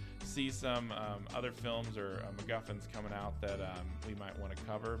might see some other films or MacGuffins coming out that we might want to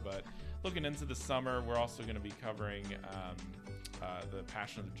cover. But looking into the summer, we're also going to be covering the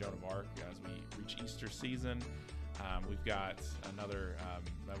Passion of Joan of Arc as we reach Easter season. We've got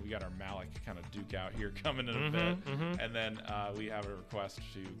we got our Malik kind of duke out here coming in a bit. And then we have a request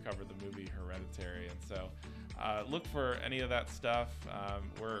to cover the movie Hereditary. And so look for any of that stuff.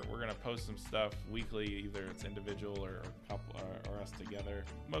 We're gonna post some stuff weekly, either it's individual or couple or us together.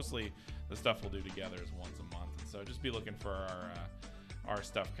 Mostly the stuff we'll do together is once a month, and so just be looking for our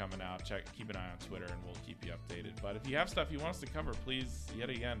stuff coming out. Keep an eye on Twitter, and we'll keep you updated. But if you have stuff you want us to cover, please, yet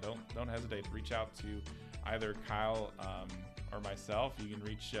again, don't hesitate to reach out to either Kyle or myself. You can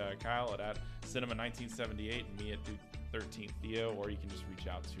reach Kyle at Cinema1978 and me at Duke 13 Theo, or you can just reach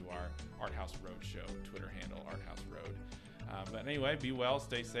out to our Art House Roadshow Twitter handle, Art House Road. But anyway, be well,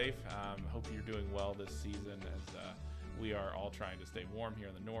 stay safe. Hope you're doing well this season, as we are all trying to stay warm here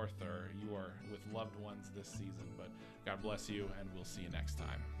in the north, or you are with loved ones this season. But God bless you, and we'll see you next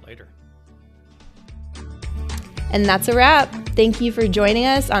time. Later. And that's a wrap. Thank you for joining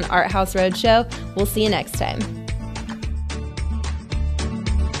us on Art House Roadshow. We'll see you next time.